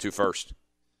should we go to first?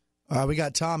 We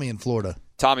got Tommy in Florida.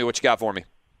 Tommy, what you got for me?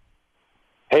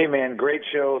 Hey, man, great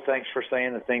show. Thanks for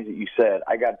saying the things that you said.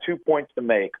 I got 2 points to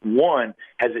make. One,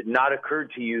 has it not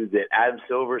occurred to you that Adam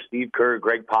Silver, Steve Kerr,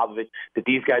 Greg Popovich, that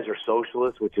these guys are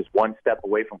socialists, which is one step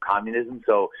away from communism?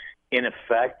 So, in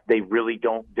effect, they really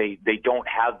don't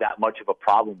have that much of a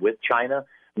problem with China.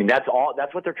 I mean, that's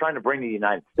what they're trying to bring to the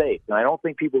United States, and I don't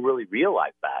think people really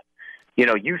realize that. You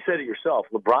know, you said it yourself.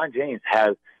 LeBron James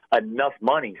has enough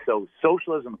money, so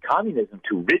socialism, communism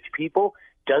to rich people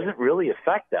doesn't really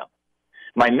affect them.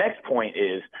 My next point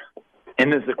is,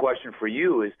 and this is a question for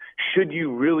you, is should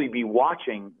you really be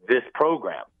watching this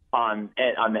program on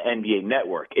the NBA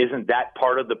Network? Isn't that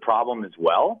part of the problem as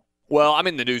well? Well, I'm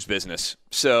in the news business,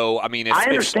 so I mean, I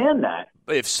understand that.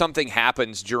 If something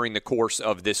happens during the course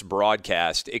of this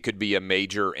broadcast, it could be a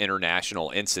major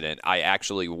international incident. I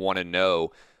actually want to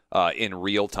know in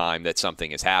real time that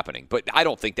something is happening. But I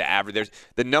don't think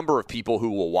the number of people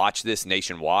who will watch this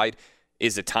nationwide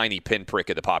is a tiny pinprick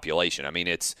of the population. I mean,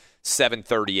 it's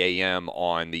 7:30 a.m.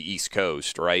 on the East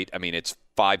Coast, right? I mean, it's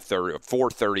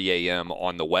 4:30 a.m.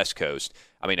 on the West Coast.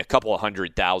 I mean, a couple of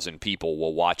 100,000 people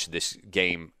will watch this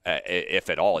game, if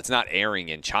at all. It's not airing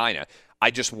in China.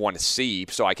 I just want to see,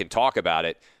 so I can talk about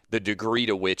it, the degree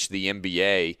to which the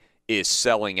NBA is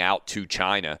selling out to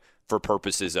China for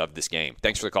purposes of this game.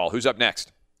 Thanks for the call. Who's up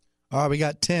next? We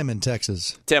got Tim in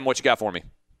Texas. Tim, what you got for me?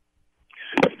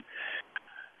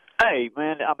 Hey,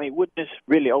 man, I mean, wouldn't this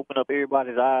really open up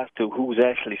everybody's eyes to who's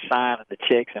actually signing the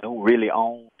checks and who really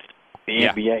owns the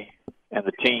NBA and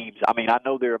the teams? I mean, I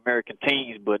know they're American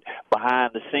teams, but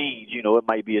behind the scenes, it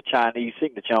might be a Chinese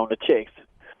signature on the checks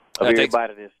of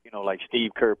everybody that's, like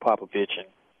Steve Kerr, Popovich, and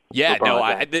yeah,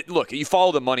 no, look, you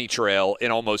follow the money trail in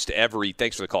almost every,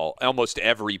 thanks for the call, almost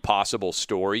every possible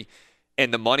story.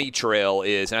 And the money trail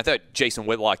is, and I thought Jason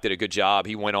Whitlock did a good job.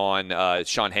 He went on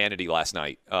Sean Hannity last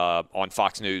night on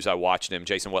Fox News. I watched him.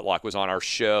 Jason Whitlock was on our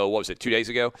show, what was it, 2 days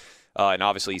ago? And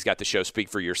obviously he's got the show Speak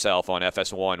for Yourself on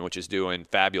FS1, which is doing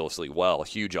fabulously well. A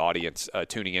huge audience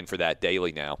tuning in for that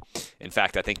daily now. In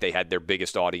fact, I think they had their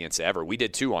biggest audience ever. We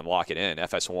did too on Lock It In.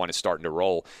 FS1 is starting to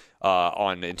roll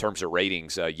in terms of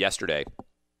ratings yesterday.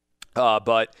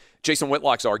 But Jason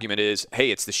Whitlock's argument is,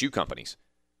 hey, it's the shoe companies.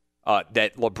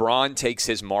 That LeBron takes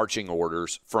his marching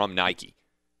orders from Nike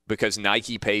because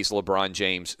Nike pays LeBron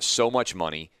James so much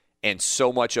money, and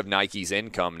so much of Nike's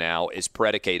income now is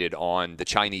predicated on the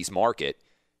Chinese market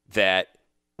that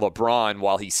LeBron,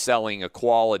 while he's selling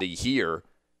equality here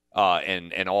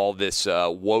and all this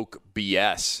woke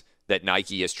BS that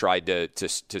Nike has tried to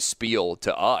spiel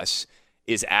to us,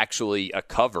 is actually a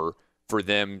cover for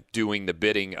them doing the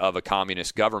bidding of a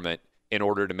communist government in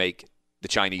order to make the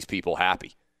Chinese people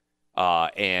happy.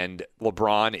 And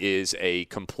LeBron is a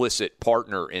complicit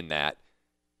partner in that.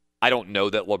 I don't know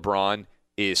that LeBron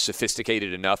is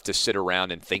sophisticated enough to sit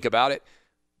around and think about it.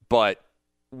 But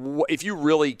if you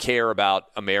really care about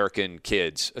American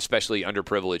kids, especially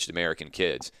underprivileged American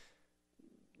kids,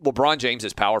 LeBron James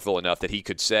is powerful enough that he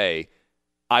could say,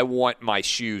 I want my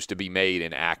shoes to be made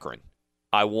in Akron.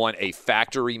 I want a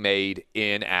factory made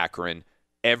in Akron.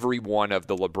 Every one of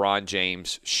the LeBron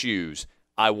James shoes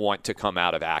I want to come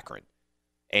out of Akron.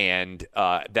 And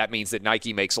that means that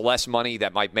Nike makes less money.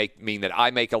 That might mean that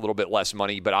I make a little bit less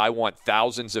money, but I want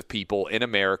thousands of people in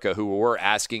America who were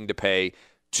asking to pay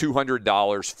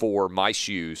 $200 for my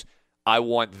shoes. I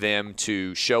want them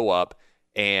to show up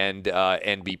and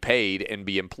be paid and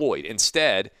be employed.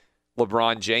 Instead,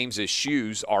 LeBron James's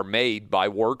shoes are made by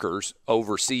workers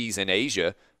overseas in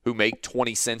Asia who make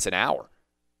 20 cents an hour.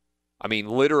 I mean,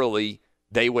 literally,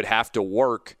 they would have to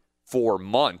work for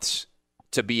months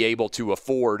to be able to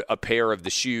afford a pair of the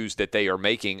shoes that they are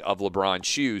making of LeBron's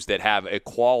shoes that have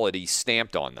equality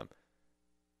stamped on them.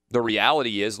 The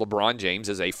reality is LeBron James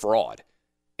is a fraud.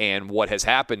 And what has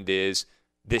happened is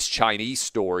this Chinese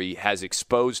story has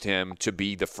exposed him to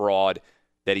be the fraud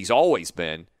that he's always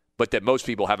been, but that most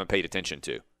people haven't paid attention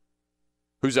to.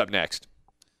 Who's up next?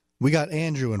 We got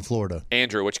Andrew in Florida.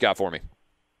 Andrew, what you got for me?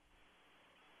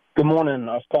 Good morning.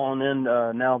 I was calling in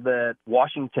now that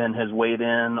Washington has weighed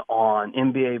in on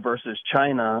NBA versus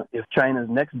China. If China's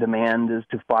next demand is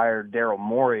to fire Daryl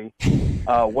Morey,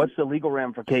 what's the legal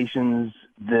ramifications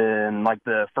then, like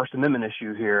the First Amendment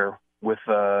issue here with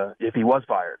if he was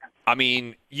fired? I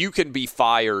mean, you can be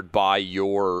fired by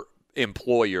your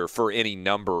employer for any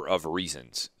number of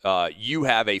reasons. You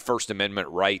have a First Amendment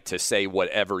right to say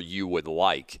whatever you would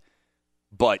like.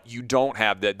 But you don't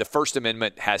have the First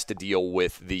Amendment has to deal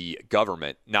with the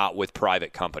government, not with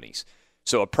private companies.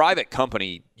 So a private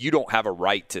company, you don't have a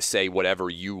right to say whatever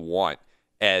you want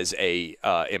as a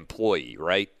employee,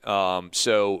 right?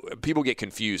 So people get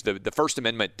confused. The First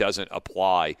Amendment doesn't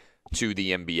apply to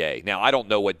the NBA. Now, I don't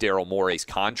know what Daryl Morey's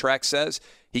contract says.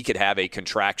 He could have a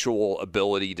contractual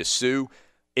ability to sue.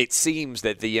 It seems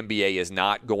that the NBA is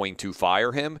not going to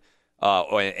fire him.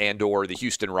 And or the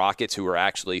Houston Rockets,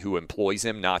 who employs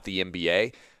him, not the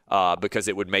NBA, because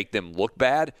it would make them look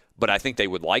bad. But I think they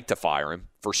would like to fire him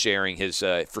for sharing his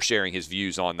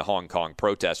views on the Hong Kong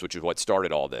protest, which is what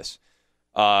started all this.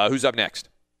 Who's up next?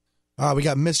 We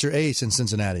got Mr. Ace in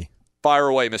Cincinnati. Fire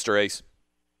away, Mr. Ace.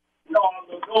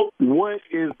 What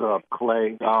is up,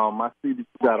 Clay? I see that you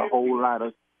got a whole lot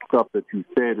of stuff that you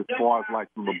said as far as like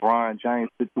the LeBron James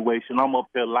situation. I'm up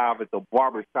here live at the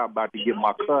barbershop about to get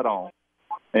my cut on.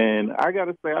 And I got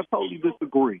to say, I totally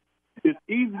disagree. It's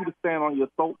easy to stand on your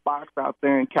soapbox out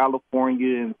there in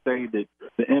California and say that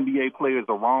the NBA players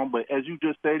are wrong. But as you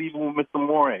just said, even with Mr.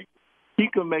 Morey, he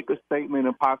could make a statement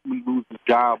and possibly lose his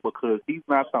job because he's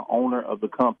not the owner of the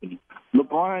company.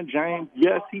 LeBron James,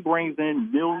 yes, he brings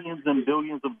in millions and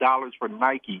billions of dollars for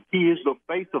Nike. He is the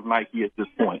face of Nike at this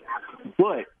point.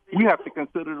 But we have to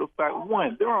consider the fact,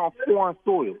 one, they're on foreign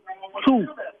soil. Two,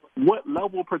 what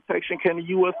level of protection can the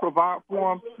U.S. provide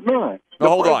for him? None.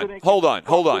 Hold on.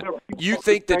 You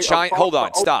think the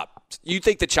stop. You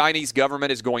think the Chinese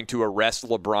government is going to arrest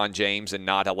LeBron James and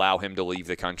not allow him to leave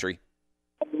the country?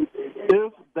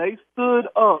 If they stood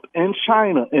up in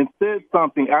China and said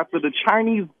something after the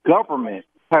Chinese government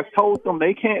has told them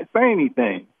they can't say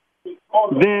anything,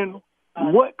 then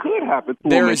what could happen to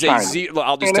them in China?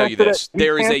 I'll just tell you this.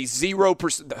 There is a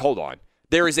 0%. Hold on.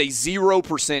 There is a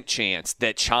 0% chance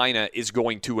that China is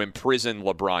going to imprison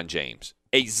LeBron James.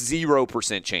 A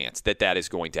 0% chance that is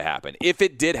going to happen. If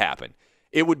it did happen,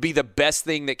 it would be the best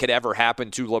thing that could ever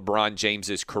happen to LeBron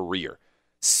James's career.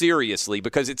 Seriously,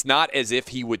 because it's not as if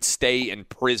he would stay in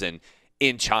prison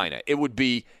in China. It would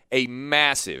be a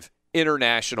massive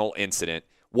international incident.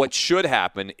 What should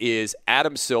happen is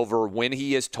Adam Silver, when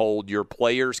he is told your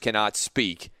players cannot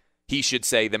speak, he should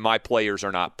say that my players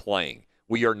are not playing.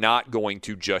 We are not going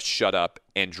to just shut up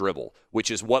and dribble, which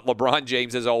is what LeBron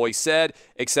James has always said,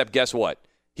 except guess what?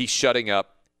 He's shutting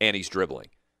up and he's dribbling.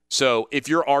 So if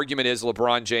your argument is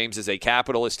LeBron James is a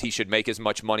capitalist, he should make as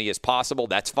much money as possible,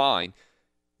 that's fine.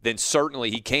 Then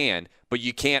certainly he can, but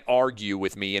you can't argue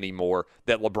with me anymore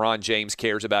that LeBron James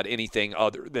cares about anything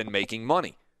other than making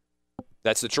money.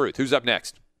 That's the truth. Who's up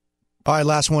next? All right,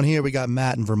 last one here. We got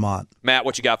Matt in Vermont. Matt,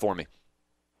 what you got for me?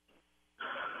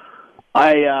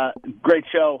 Great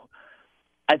show.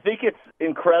 I think it's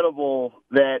incredible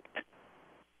that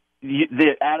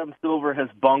Adam Silver has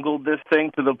bungled this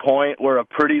thing to the point where a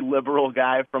pretty liberal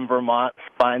guy from Vermont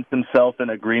finds himself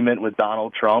in agreement with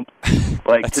Donald Trump.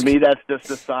 To me, that's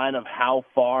just a sign of how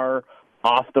far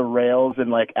off the rails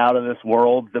and out of this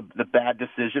world the bad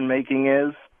decision making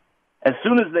is. As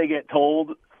soon as they get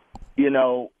told,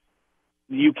 you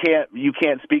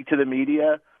can't speak to the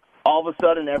media, all of a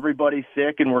sudden everybody's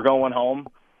sick and we're going home.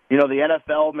 The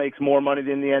NFL makes more money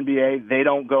than the NBA. They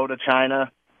don't go to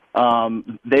China.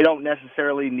 They don't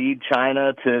necessarily need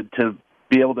China to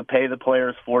be able to pay the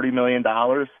players $40 million.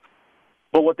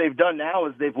 But what they've done now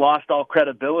is they've lost all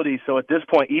credibility. So at this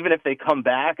point, even if they come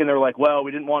back and they're like, well,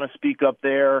 we didn't want to speak up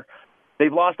there,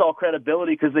 they've lost all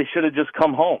credibility because they should have just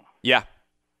come home. Yeah,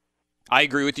 I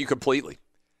agree with you completely.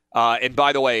 And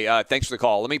by the way, thanks for the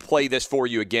call. Let me play this for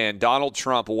you again. Donald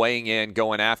Trump weighing in,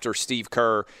 going after Steve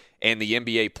Kerr and the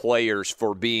NBA players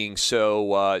for being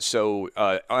so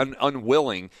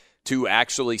unwilling to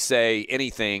actually say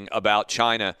anything about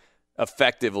China,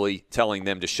 effectively telling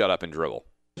them to shut up and dribble.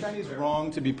 Is Chinese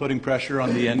wrong to be putting pressure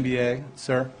on the NBA,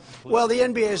 sir? Well, the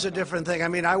NBA is a different thing. I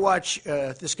mean, I watch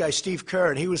this guy, Steve Kerr,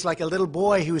 and he was like a little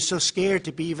boy. He was so scared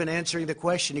to be even answering the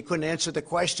question. He couldn't answer the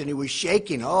question. He was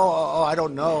shaking. I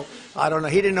don't know.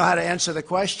 He didn't know how to answer the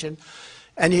question.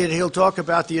 And yet he'll talk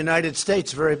about the United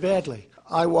States very badly.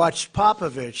 I watched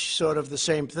Popovich, sort of the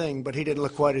same thing, but he didn't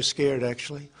look quite as scared,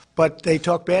 actually. But they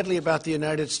talk badly about the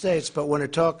United States, but when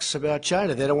it talks about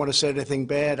China, they don't want to say anything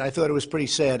bad. I thought it was pretty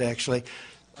sad, actually.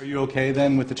 Are you okay,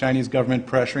 then, with the Chinese government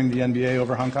pressuring the NBA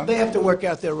over Hong Kong? They have to work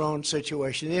out their own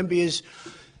situation. The NBA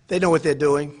they know what they're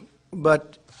doing.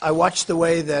 But I watched the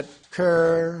way that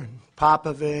Kerr and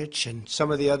Popovich and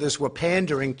some of the others were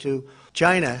pandering to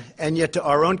China, and yet to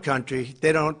our own country,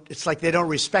 it's like they don't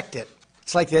respect it.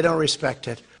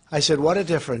 I said, what a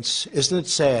difference. Isn't it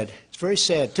sad? It's very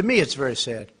sad. To me, it's very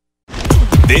sad.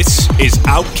 This is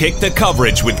Outkick the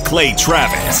Coverage with Clay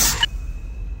Travis.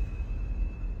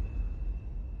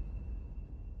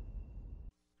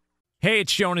 Hey,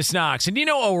 it's Jonas Knox, and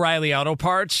O'Reilly Auto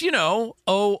Parts,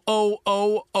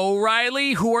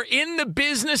 O'Reilly, who are in the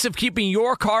business of keeping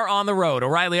your car on the road.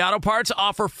 O'Reilly Auto Parts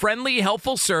offer friendly,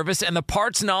 helpful service and the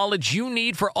parts knowledge you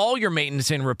need for all your maintenance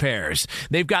and repairs.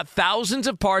 They've got thousands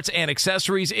of parts and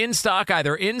accessories in stock,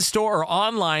 either in-store or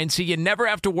online, so you never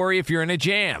have to worry if you're in a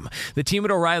jam. The team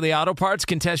at O'Reilly Auto Parts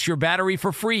can test your battery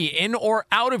for free, in or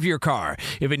out of your car.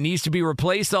 If it needs to be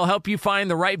replaced, they'll help you find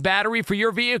the right battery for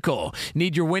your vehicle.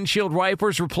 Need your windshield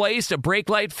wipers replaced, a brake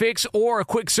light fix, or a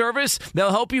quick service?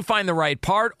 They'll help you find the right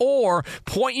part or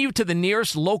point you to the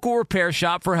nearest local repair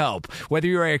shop for help. Whether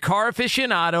you're a car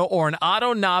aficionado or an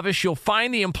auto novice, you'll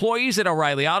find the employees at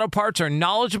O'Reilly Auto Parts are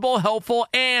knowledgeable, helpful,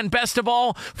 and best of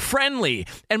all, friendly.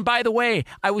 And by the way,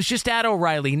 I was just at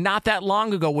O'Reilly not that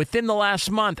long ago, within the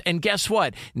last month, and guess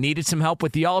what? Needed some help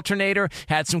with the alternator,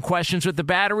 had some questions with the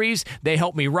batteries. They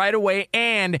helped me right away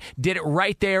and did it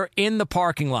right there in the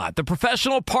parking lot. The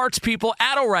professional parts people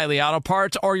at O'Reilly Auto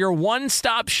Parts are your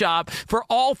one-stop shop for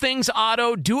all things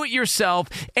auto, do-it-yourself,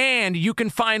 and you can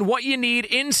find what you need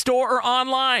in-store or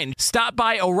online. Stop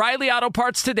by O'Reilly Auto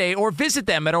Parts today or visit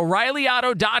them at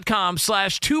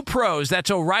O'ReillyAuto.com/2pros. That's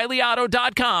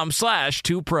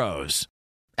O'ReillyAuto.com/2pros.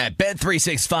 At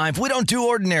Bet365, we don't do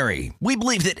ordinary. We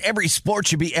believe that every sport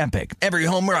should be epic. Every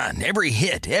home run, every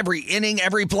hit, every inning,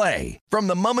 every play. From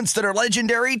the moments that are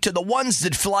legendary to the ones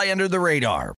that fly under the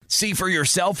radar. See for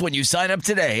yourself when you sign up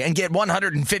today and get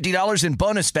 $150 in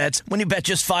bonus bets when you bet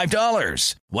just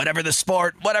 $5. Whatever the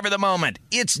sport, whatever the moment,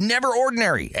 it's never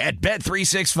ordinary at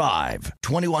Bet365.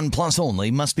 21 plus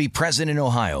only. Must be present in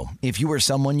Ohio. If you or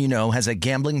someone you know has a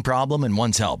gambling problem and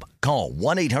wants help, call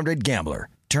 1-800-GAMBLER.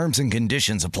 Terms and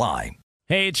conditions apply.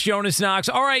 Hey, it's Jonas Knox.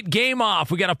 All right, game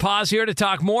off. We got to pause here to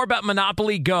talk more about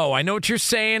Monopoly Go. I know what you're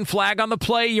saying, flag on the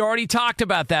play. You already talked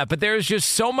about that, but there's just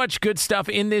so much good stuff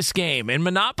in this game. In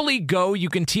Monopoly Go, you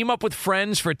can team up with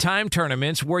friends for time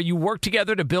tournaments where you work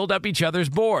together to build up each other's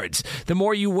boards. The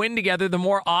more you win together, the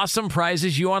more awesome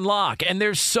prizes you unlock. And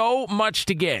there's so much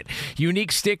to get.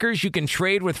 Unique stickers you can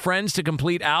trade with friends to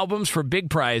complete albums for big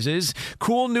prizes.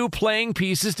 Cool new playing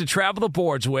pieces to travel the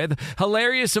boards with.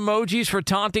 Hilarious emojis for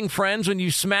taunting friends when you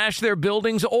smash their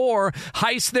buildings or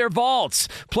heist their vaults.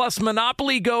 Plus,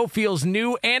 Monopoly Go feels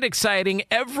new and exciting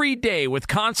every day with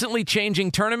constantly changing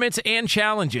tournaments and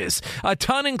challenges. A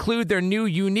ton include their new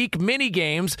unique mini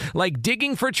games like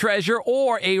digging for treasure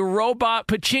or a robot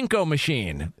pachinko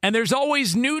machine. And there's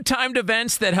always new timed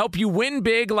events that help you win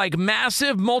big, like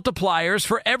massive multipliers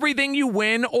for everything you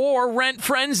win or rent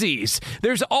frenzies.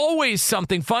 There's always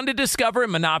something fun to discover in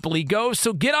Monopoly Go,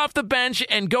 so get off the bench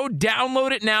and go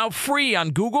download it now free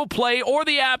on Google Play or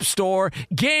the App Store.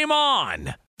 Game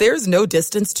on! There's no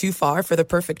distance too far for the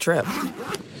perfect trip.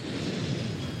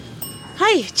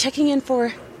 Hi, checking in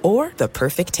for... Or the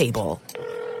perfect table.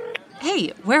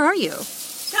 Hey, where are you?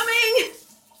 Coming!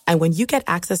 And when you get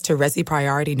access to Resi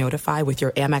Priority Notify with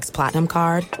your Amex Platinum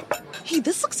card... Hey,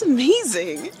 this looks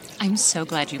amazing! I'm so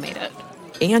glad you made it.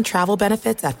 And travel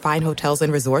benefits at fine hotels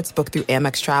and resorts booked through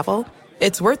Amex Travel,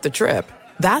 it's worth the trip.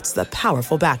 That's the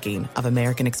powerful backing of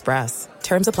American Express.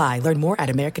 Terms apply. Learn more at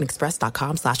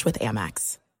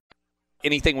americanexpress.com/withAmex.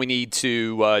 Anything we need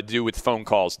to do with phone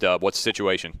calls, Dub? What's the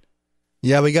situation?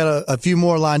 Yeah, we got a few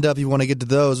more lined up. You want to get to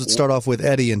those? Let's start off with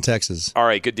Eddie in Texas. All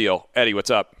right, good deal. Eddie,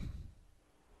 what's up?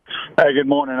 Hey, good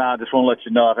morning. I just want to let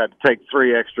you know I've had to take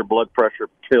 3 extra blood pressure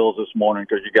pills this morning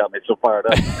because you got me so fired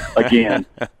up again.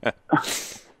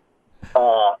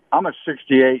 I'm a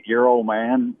 68-year-old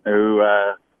man who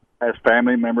has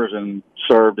family members and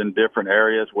served in different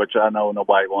areas, which I know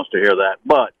nobody wants to hear that.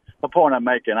 But the point I'm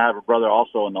making, I have a brother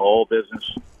also in the oil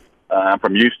business. I'm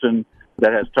from Houston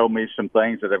that has told me some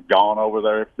things that have gone over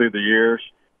there through the years.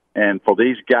 And for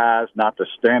these guys not to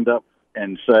stand up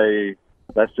and say,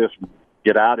 let's just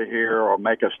get out of here or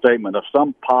make a statement of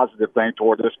some positive thing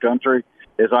toward this country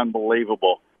is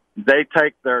unbelievable. They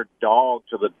take their dog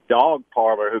to the dog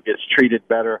parlor who gets treated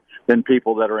better than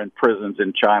people that are in prisons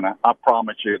in China. I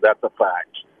promise you that's a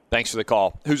fact. Thanks for the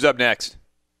call. Who's up next?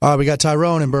 We got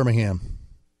Tyrone in Birmingham.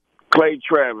 Clay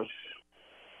Travis.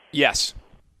 Yes.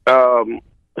 No,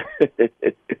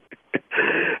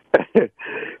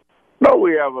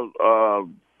 we have a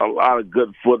lot of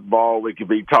good football we could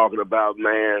be talking about,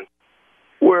 man.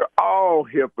 We're all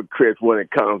hypocrites when it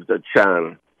comes to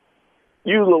China.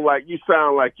 You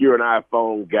sound like you're an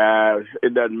iPhone guy.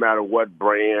 It doesn't matter what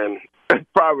brand.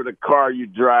 Probably the car you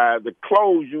drive, the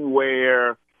clothes you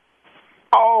wear,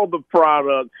 all the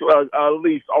products, at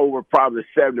least over probably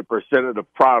 70% of the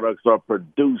products are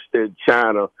produced in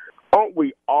China. Aren't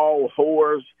we all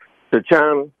whores to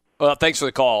China? Well, thanks for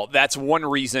the call. That's one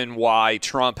reason why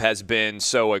Trump has been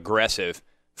so aggressive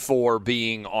for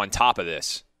being on top of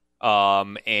this.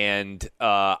 And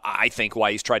I think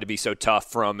why he's tried to be so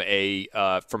tough from a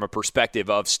perspective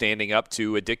of standing up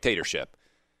to a dictatorship.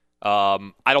 I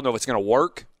don't know if it's going to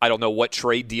work. I don't know what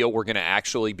trade deal we're going to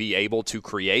actually be able to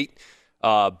create.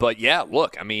 But yeah,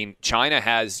 look, I mean, China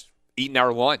has eaten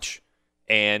our lunch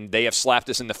and they have slapped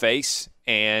us in the face,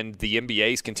 and the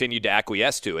NBA's continued to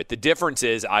acquiesce to it. The difference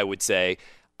is, I would say,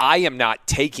 I am not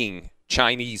taking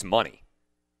Chinese money.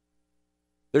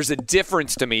 There's a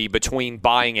difference to me between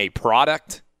buying a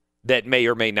product that may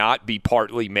or may not be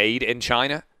partly made in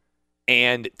China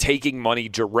and taking money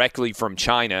directly from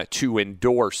China to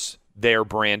endorse their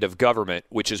brand of government,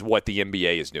 which is what the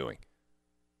NBA is doing.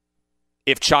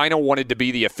 If China wanted to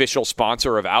be the official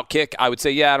sponsor of Outkick, I would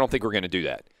say, yeah, I don't think we're going to do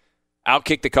that.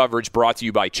 Outkick the coverage brought to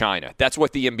you by China. That's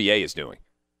what the NBA is doing.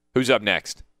 Who's up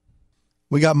next?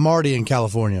 We got Marty in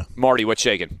California. Marty, what's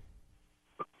shaking?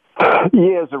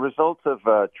 Yeah, as a result of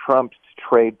Trump's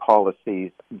trade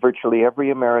policies, virtually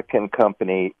every American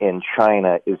company in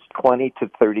China is 20 to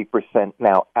 30%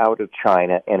 now out of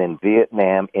China, and in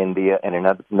Vietnam, India, and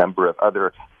a number of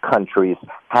other countries.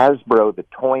 Hasbro, the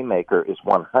toy maker, is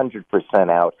 100%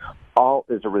 out, all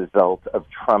as a result of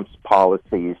Trump's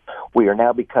policies. We are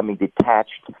now becoming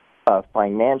detached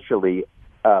financially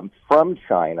from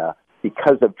China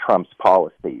because of Trump's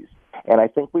policies. And I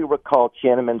think we recall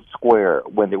Tiananmen Square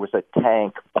when there was a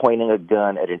tank pointing a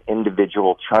gun at an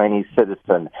individual Chinese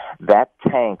citizen. That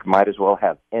tank might as well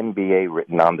have NBA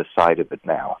written on the side of it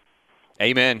now.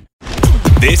 Amen.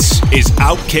 This is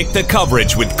Outkick the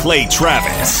Coverage with Clay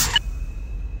Travis.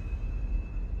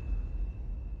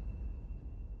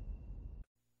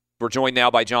 We're joined now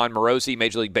by Jon Morosi,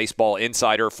 Major League Baseball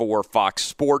insider for Fox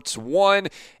Sports 1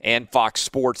 and Fox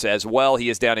Sports as well. He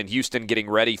is down in Houston getting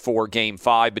ready for Game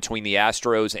 5 between the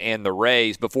Astros and the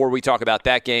Rays. Before we talk about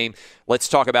that game, let's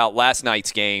talk about last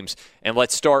night's games, and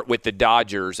let's start with the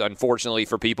Dodgers. Unfortunately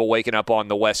for people waking up on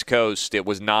the West Coast, it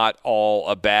was not all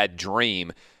a bad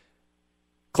dream.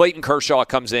 Clayton Kershaw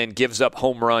comes in, gives up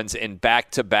home runs in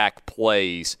back-to-back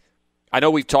plays. I know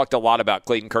we've talked a lot about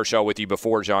Clayton Kershaw with you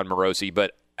before, Jon Morosi,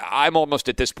 but I'm almost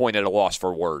at this point at a loss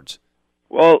for words.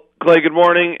 Well, Clay, good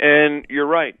morning, and you're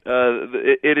right.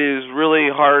 It is really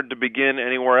hard to begin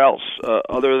anywhere else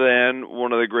other than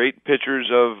one of the great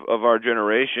pitchers of our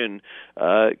generation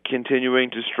continuing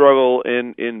to struggle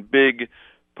in big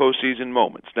postseason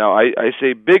moments. Now, I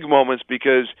say big moments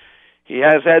because he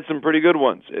has had some pretty good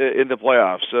ones in the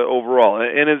playoffs overall,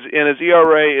 and his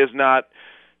ERA is not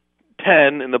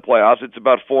 10 in the playoffs; it's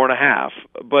about 4.5.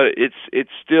 But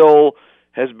it's still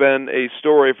has been a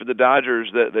story for the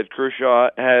Dodgers that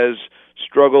Kershaw has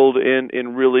struggled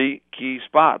in really key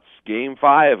spots. Game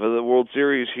 5 of the World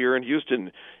Series here in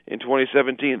Houston in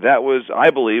 2017. That was,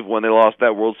 I believe, when they lost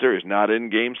that World Series. Not in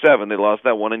Game 7. They lost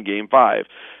that one in Game 5.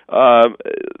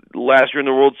 Last year in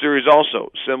the World Series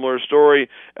also, similar story.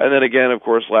 And then again, of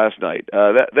course, last night.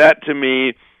 That to me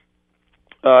is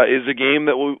a game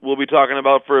that we'll be talking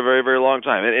about for a very, very long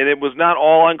time. And it was not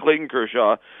all on Clayton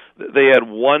Kershaw. They had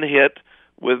one hit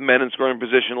with men in scoring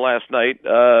position last night.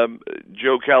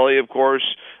 Joe Kelly, of course,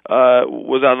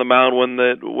 was on the mound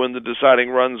when the deciding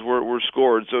runs were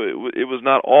scored. So it was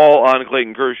not all on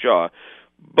Clayton Kershaw,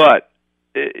 but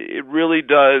it really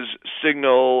does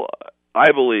signal,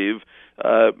 I believe,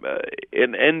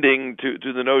 an ending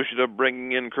to the notion of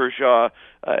bringing in Kershaw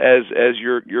as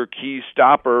your key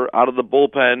stopper out of the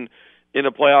bullpen in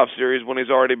a playoff series when he's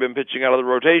already been pitching out of the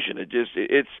rotation.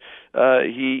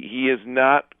 He is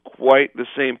not quite the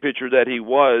same pitcher that he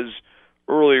was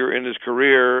earlier in his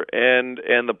career, and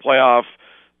the playoff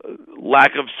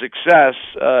lack of success,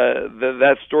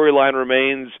 that storyline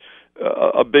remains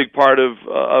a big part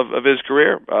of his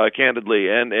career, candidly.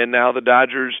 And now the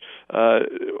Dodgers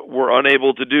were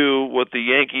unable to do what the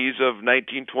Yankees of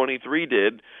 1923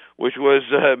 did, which was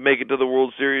make it to the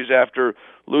World Series after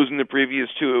losing the previous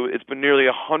two. It's been nearly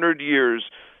 100 years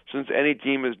since any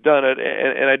team has done it,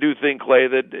 and I do think, Clay,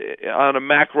 that on a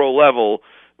macro level,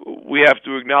 we have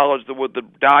to acknowledge that what the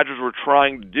Dodgers were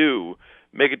trying to do,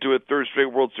 make it to a third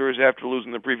straight World Series after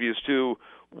losing the previous two,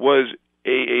 was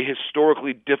a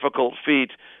historically difficult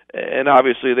feat, and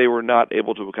obviously they were not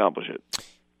able to accomplish it.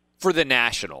 For the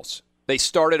Nationals, they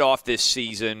started off this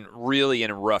season really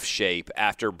in rough shape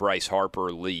after Bryce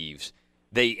Harper leaves.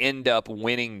 They end up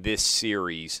winning this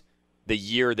series the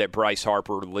year that Bryce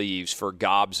Harper leaves for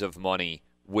gobs of money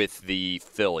with the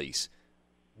Phillies.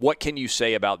 What can you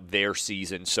say about their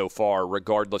season so far,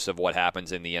 regardless of what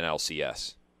happens in the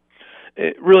NLCS?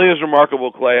 It really is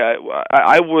remarkable, Clay.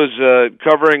 I was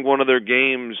covering one of their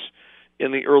games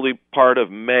in the early part of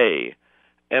May,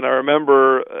 and I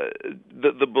remember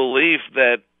the belief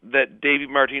that Davey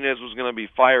Martinez was going to be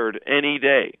fired any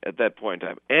day at that point in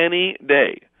time. Any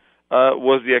day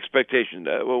was the expectation.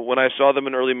 When I saw them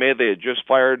in early May, they had just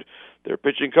fired their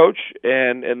pitching coach,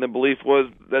 and the belief was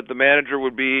that the manager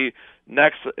would be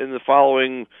next in the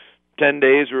following 10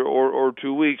 days or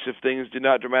 2 weeks if things did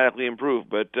not dramatically improve.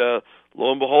 But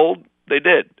lo and behold, they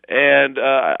did. And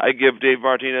I give Dave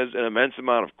Martinez an immense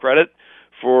amount of credit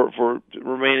for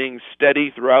remaining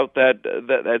steady throughout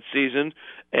that season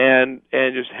and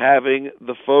just having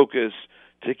the focus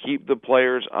to keep the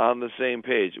players on the same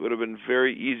page. It would have been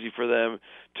very easy for them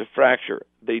to fracture.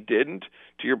 They didn't.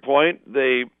 To your point,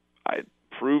 they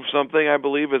proved something, I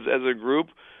believe, as a group.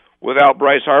 Without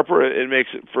Bryce Harper, it makes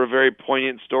it for a very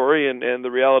poignant story, and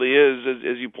the reality is,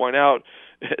 as you point out,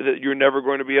 that you're never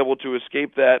going to be able to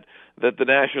escape that the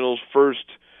Nationals' first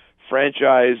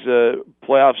franchise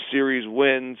playoff series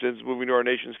win since moving to our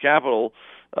nation's capital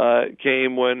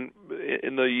came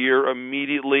in the year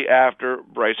immediately after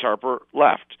Bryce Harper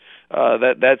left.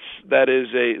 That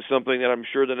is something that I'm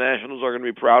sure the Nationals are going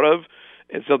to be proud of,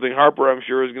 and something Harper, I'm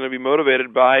sure, is going to be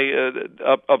motivated by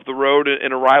up the road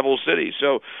in a rival city.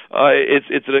 So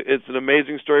it's an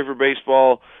amazing story for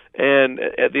baseball, and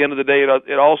at the end of the day,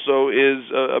 it also is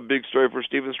a big story for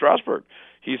Steven Strasburg.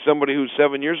 He's somebody who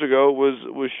 7 years ago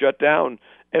was shut down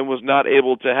and was not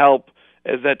able to help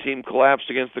as that team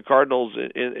collapsed against the Cardinals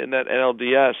in that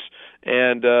NLDS.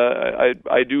 And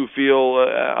I do feel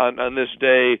on this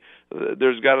day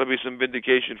there's got to be some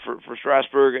vindication for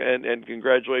Strasburg, and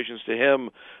congratulations to him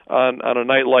on a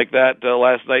night like that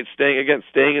last night,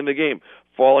 staying in the game,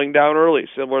 falling down early,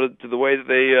 similar to the way that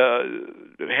they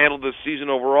handled this season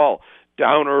overall.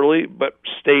 Down early, but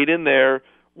stayed in there,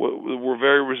 were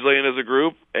very resilient as a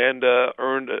group, and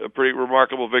earned a pretty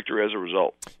remarkable victory as a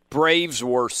result. Braves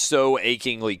were so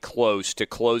achingly close to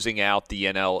closing out the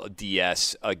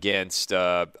NLDS against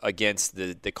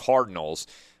the Cardinals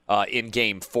in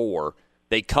Game 4.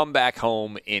 They come back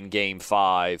home in Game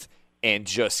 5 and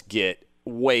just get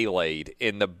waylaid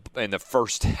in the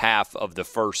first half of the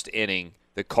first inning.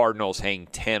 The Cardinals hang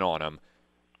 10 on them.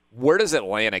 Where does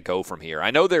Atlanta go from here?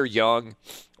 I know they're young.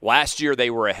 Last year they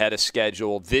were ahead of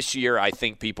schedule. This year I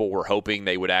think people were hoping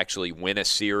they would actually win a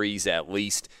series at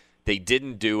least. They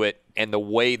didn't do it, and the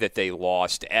way that they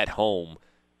lost at home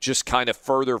just kind of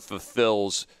further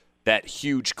fulfills that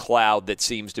huge cloud that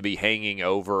seems to be hanging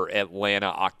over Atlanta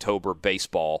October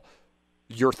baseball.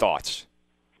 Your thoughts?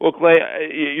 Well, Clay,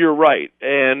 you're right,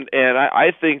 and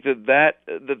I think that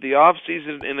the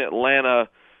offseason in Atlanta,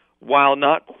 while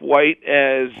not quite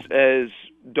as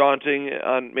daunting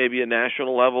on maybe a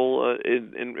national level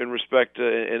in respect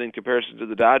and in comparison to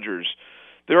the Dodgers,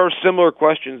 there are similar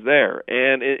questions there,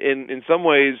 and in some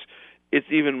ways it's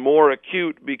even more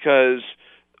acute because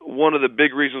one of the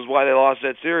big reasons why they lost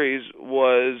that series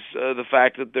was the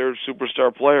fact that their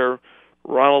superstar player,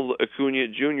 Ronald Acuna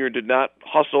Jr., did not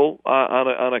hustle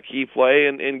on a key play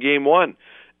in Game 1.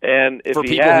 And if for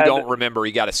people who don't remember,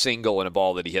 he got a single and a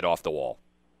ball that he hit off the wall.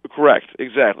 Correct,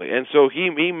 exactly. And so he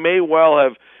may well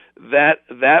have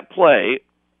that play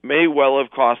may well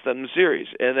have cost them the series,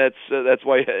 and that's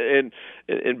why in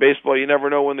baseball you never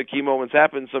know when the key moments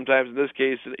happen. Sometimes in this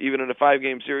case, even in a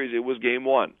 5-game series, it was Game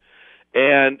 1,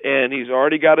 and he's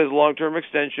already got his long-term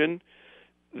extension.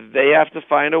 They have to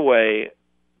find a way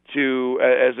to,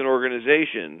 as an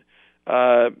organization,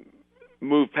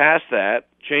 move past that,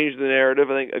 change the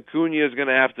narrative. I think Acuna is going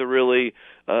to have to really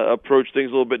approach things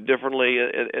a little bit differently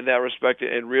in that respect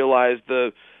and realize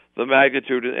the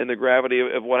magnitude and the gravity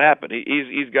of what happened.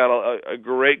 He's got a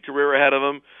great career ahead of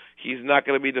him. He's not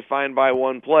going to be defined by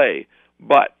one play,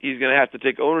 but he's going to have to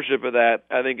take ownership of that,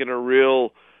 I think, in a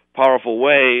real powerful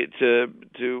way to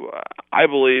I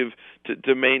believe,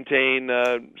 to maintain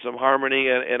some harmony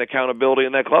and accountability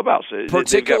in that clubhouse.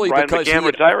 Particularly Brian because McCann he had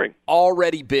retiring.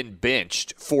 already been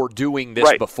benched for doing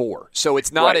this before. So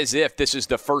it's not as if this is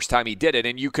the first time he did it.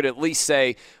 And you could at least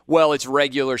say, well, it's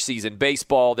regular season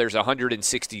baseball. There's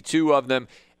 162 of them.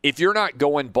 If you're not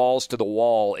going balls to the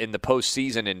wall in the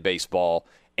postseason in baseball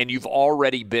and you've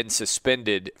already been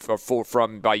suspended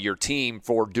by your team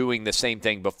for doing the same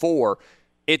thing before,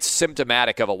 it's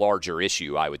symptomatic of a larger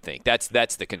issue, I would think. That's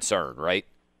the concern, right?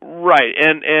 Right,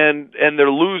 and they're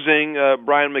losing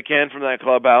Brian McCann from that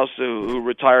clubhouse, who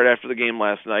retired after the game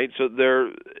last night. So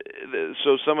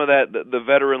some of that the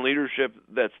veteran leadership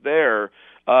that's there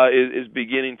is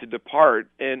beginning to depart,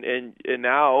 and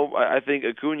now I think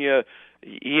Acuna,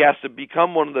 he has to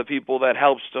become one of the people that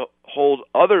helps to hold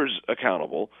others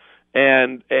accountable,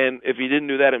 and if he didn't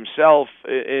do that himself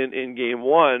in Game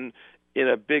 1 in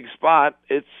a big spot,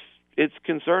 it's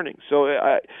concerning. So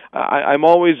I'm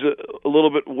always a little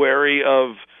bit wary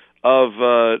of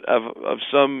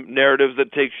some narratives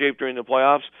that take shape during the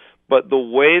playoffs. But the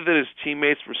way that his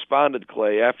teammates responded,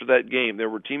 Clay, after that game, there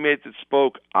were teammates that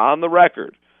spoke on the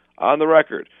record,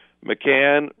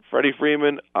 McCann, Freddie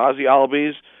Freeman, Ozzie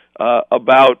Albies,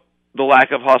 about the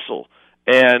lack of hustle,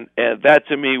 and that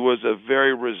to me was a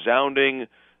very resounding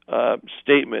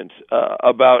statement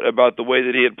about the way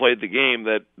that he had played the game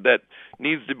that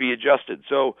needs to be adjusted.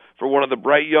 So for one of the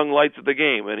bright young lights of the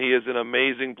game, and he is an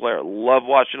amazing player, love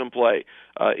watching him play,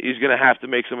 he's going to have to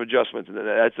make some adjustments, and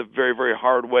that's a very, very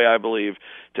hard way, I believe,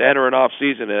 to enter an off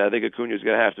season, and I think Acuna is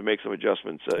going to have to make some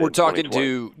adjustments. We're talking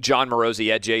to John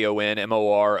Morosi at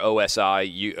JONMOROSI.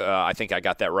 I think I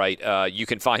got that right. You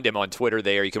can find him on Twitter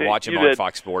there. You can watch him on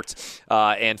Fox Sports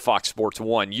and Fox Sports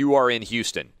 1. You are in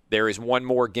Houston. There is one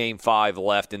more Game 5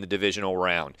 left in the divisional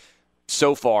round.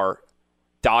 So far,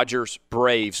 Dodgers,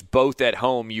 Braves, both at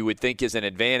home, you would think is an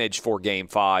advantage for Game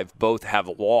 5. Both have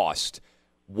lost.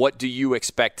 What do you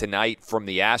expect tonight from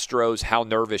the Astros? How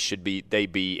nervous should they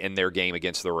be in their game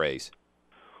against the Rays?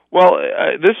 Well,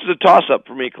 this is a toss-up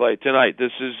for me, Clay. Tonight,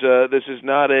 this is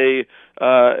not a,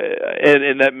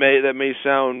 and that may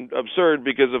sound absurd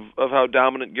because of how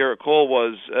dominant Garrett Cole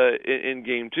was in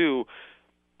Game 2.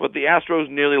 But the Astros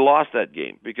nearly lost that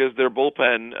game because their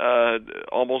bullpen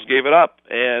almost gave it up.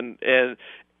 And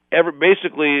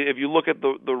basically, if you look at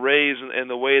the Rays and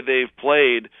the way they've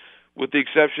played, with the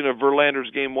exception of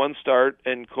Verlander's Game 1 start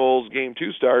and Cole's Game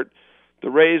 2 start, the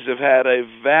Rays have had a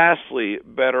vastly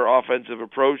better offensive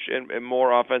approach and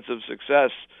more offensive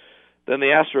success than the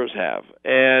Astros have.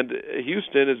 And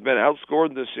Houston has been outscored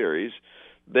in this series.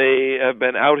 They have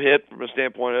been out-hit from a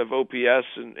standpoint of OPS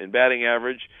and batting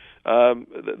average.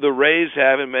 The Rays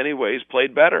have, in many ways,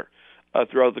 played better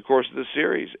throughout the course of the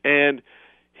series. And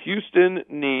Houston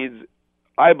needs,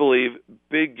 I believe,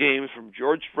 big games from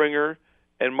George Springer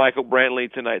and Michael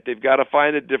Brantley tonight. They've got to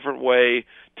find a different way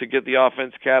to get the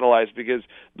offense catalyzed because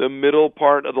the middle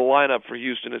part of the lineup for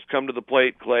Houston has come to the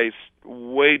plate, Clay,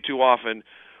 way too often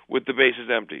with the bases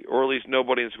empty, or at least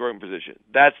nobody in scoring position.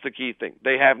 That's the key thing.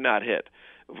 They have not hit.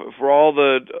 For all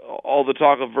the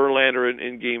talk of Verlander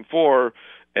in Game 4,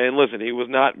 and listen, he was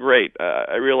not great.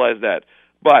 I realize that,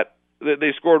 but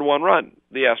they scored one run.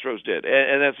 The Astros did,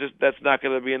 and that's not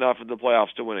going to be enough in the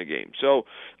playoffs to win a game. So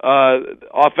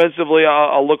offensively,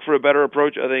 I'll look for a better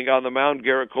approach. I think on the mound,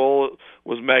 Garrett Cole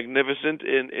was magnificent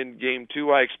in Game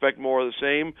 2. I expect more of the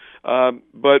same,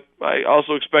 but I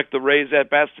also expect the Rays at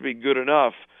bats to be good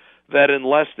enough that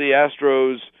unless the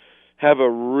Astros have a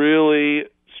really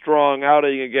strong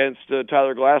outing against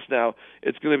Tyler Glasnow,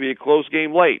 it's going to be a close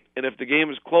game late. And if the game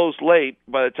is close late,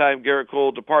 by the time Garrett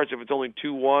Cole departs, if it's only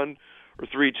 2-1 or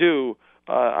 3-2,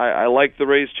 I like the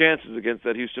Rays' chances against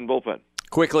that Houston bullpen.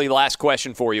 Quickly, last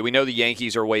question for you. We know the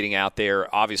Yankees are waiting out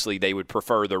there. Obviously, they would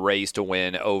prefer the Rays to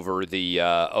win over the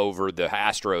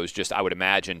Astros, just I would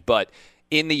imagine. But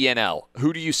in the NL,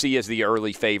 who do you see as the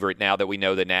early favorite now that we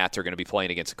know the Nats are going to be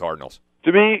playing against the Cardinals?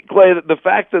 To me, Clay, the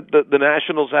fact that the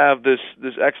Nationals have this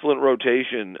excellent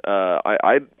rotation,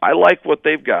 I like what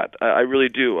they've got. I really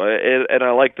do, and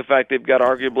I like the fact they've got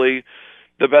arguably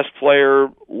the best player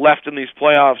left in these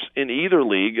playoffs in either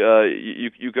league.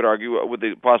 You could argue, with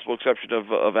the possible exception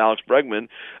of Alex Bregman,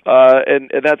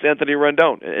 and that's Anthony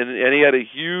Rendon, and he had a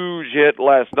huge hit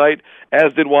last night,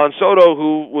 as did Juan Soto,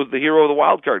 who was the hero of the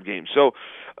wild card game. So,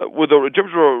 in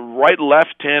terms of a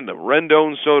right-left tandem,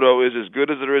 Rendon-Soto is as good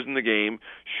as there is in the game.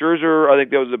 Scherzer, I think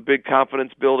that was a big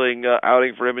confidence-building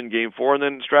outing for him in Game 4. And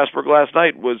then Strasburg last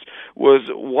night was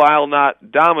while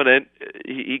not dominant,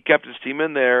 he kept his team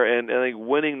in there. And I think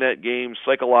winning that game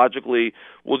psychologically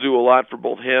will do a lot for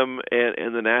both him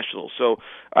and the Nationals. So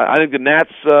I think the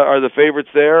Nats are the favorites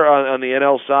there on the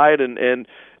NL side. And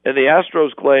the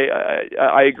Astros, Clay,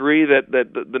 I agree that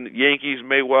the Yankees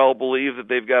may well believe that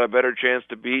they've got a better chance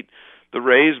to beat the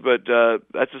Rays, but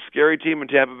that's a scary team in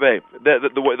Tampa Bay.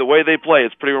 The way they play,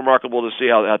 it's pretty remarkable to see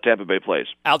how Tampa Bay plays.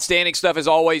 Outstanding stuff as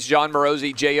always. John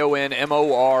Morosi,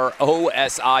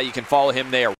 JONMOROSI. You can follow him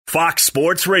there. Fox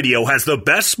Sports Radio has the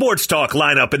best sports talk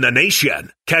lineup in the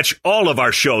nation. Catch all of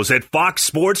our shows at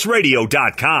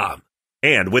foxsportsradio.com.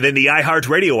 And within the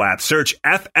iHeartRadio app, search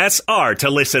FSR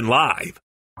to listen live.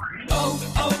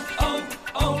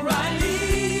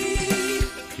 O'Reilly.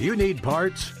 You need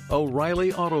parts?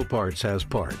 O'Reilly Auto Parts has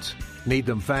parts. Need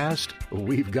them fast?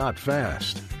 We've got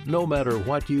fast. No matter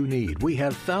what you need, we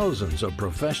have thousands of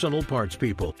professional parts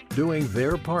people doing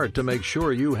their part to make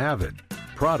sure you have it.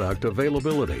 Product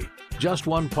availability. Just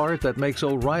one part that makes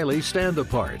O'Reilly stand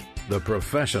apart. The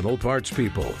professional parts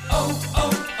people.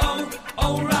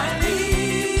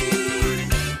 O'Reilly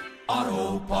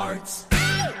Auto Parts.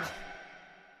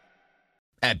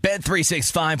 At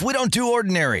Bet365, we don't do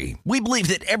ordinary. We believe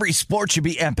that every sport should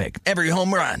be epic. Every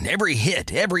home run, every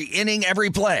hit, every inning, every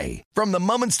play. From the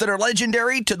moments that are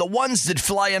legendary to the ones that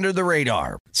fly under the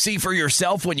radar. See for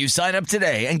yourself when you sign up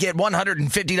today and get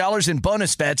 $150 in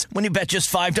bonus bets when you bet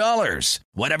just $5.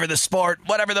 Whatever the sport,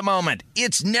 whatever the moment,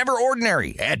 it's never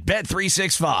ordinary at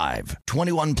Bet365.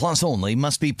 21 plus only.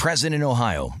 Must be present in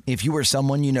Ohio. If you or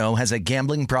someone you know has a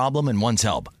gambling problem and wants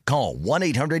help, call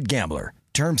 1-800-GAMBLER.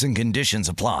 Terms and conditions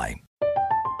apply.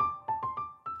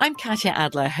 I'm Katya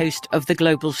Adler, host of The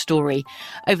Global Story.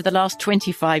 Over the last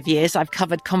 25 years, I've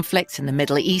covered conflicts in the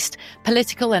Middle East,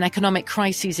 political and economic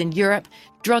crises in Europe,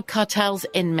 drug cartels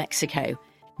in Mexico.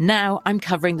 Now I'm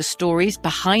covering the stories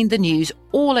behind the news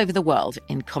all over the world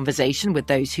in conversation with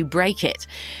those who break it.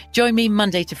 Join me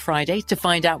Monday to Friday to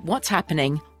find out what's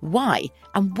happening, why,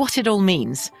 and what it all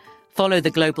means. Follow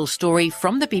The Global Story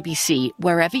from the BBC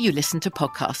wherever you listen to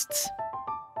podcasts.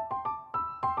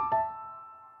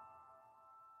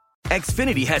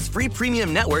 Xfinity has free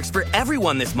premium networks for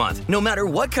everyone this month, no matter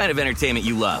what kind of entertainment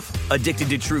you love. Addicted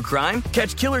to true crime?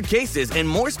 Catch killer cases and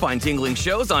more spine-tingling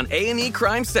shows on A&E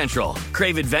Crime Central.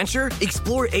 Crave adventure?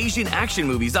 Explore Asian action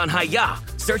movies on Hi-Ya.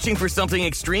 Searching for something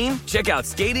extreme? Check out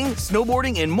skating,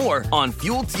 snowboarding, and more on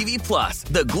Fuel TV Plus,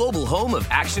 the global home of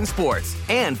action sports.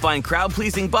 And find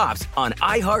crowd-pleasing bops on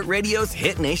iHeartRadio's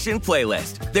Hit Nation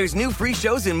playlist. There's new free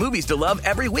shows and movies to love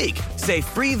every week. Say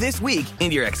free this week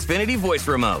in your Xfinity voice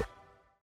remote.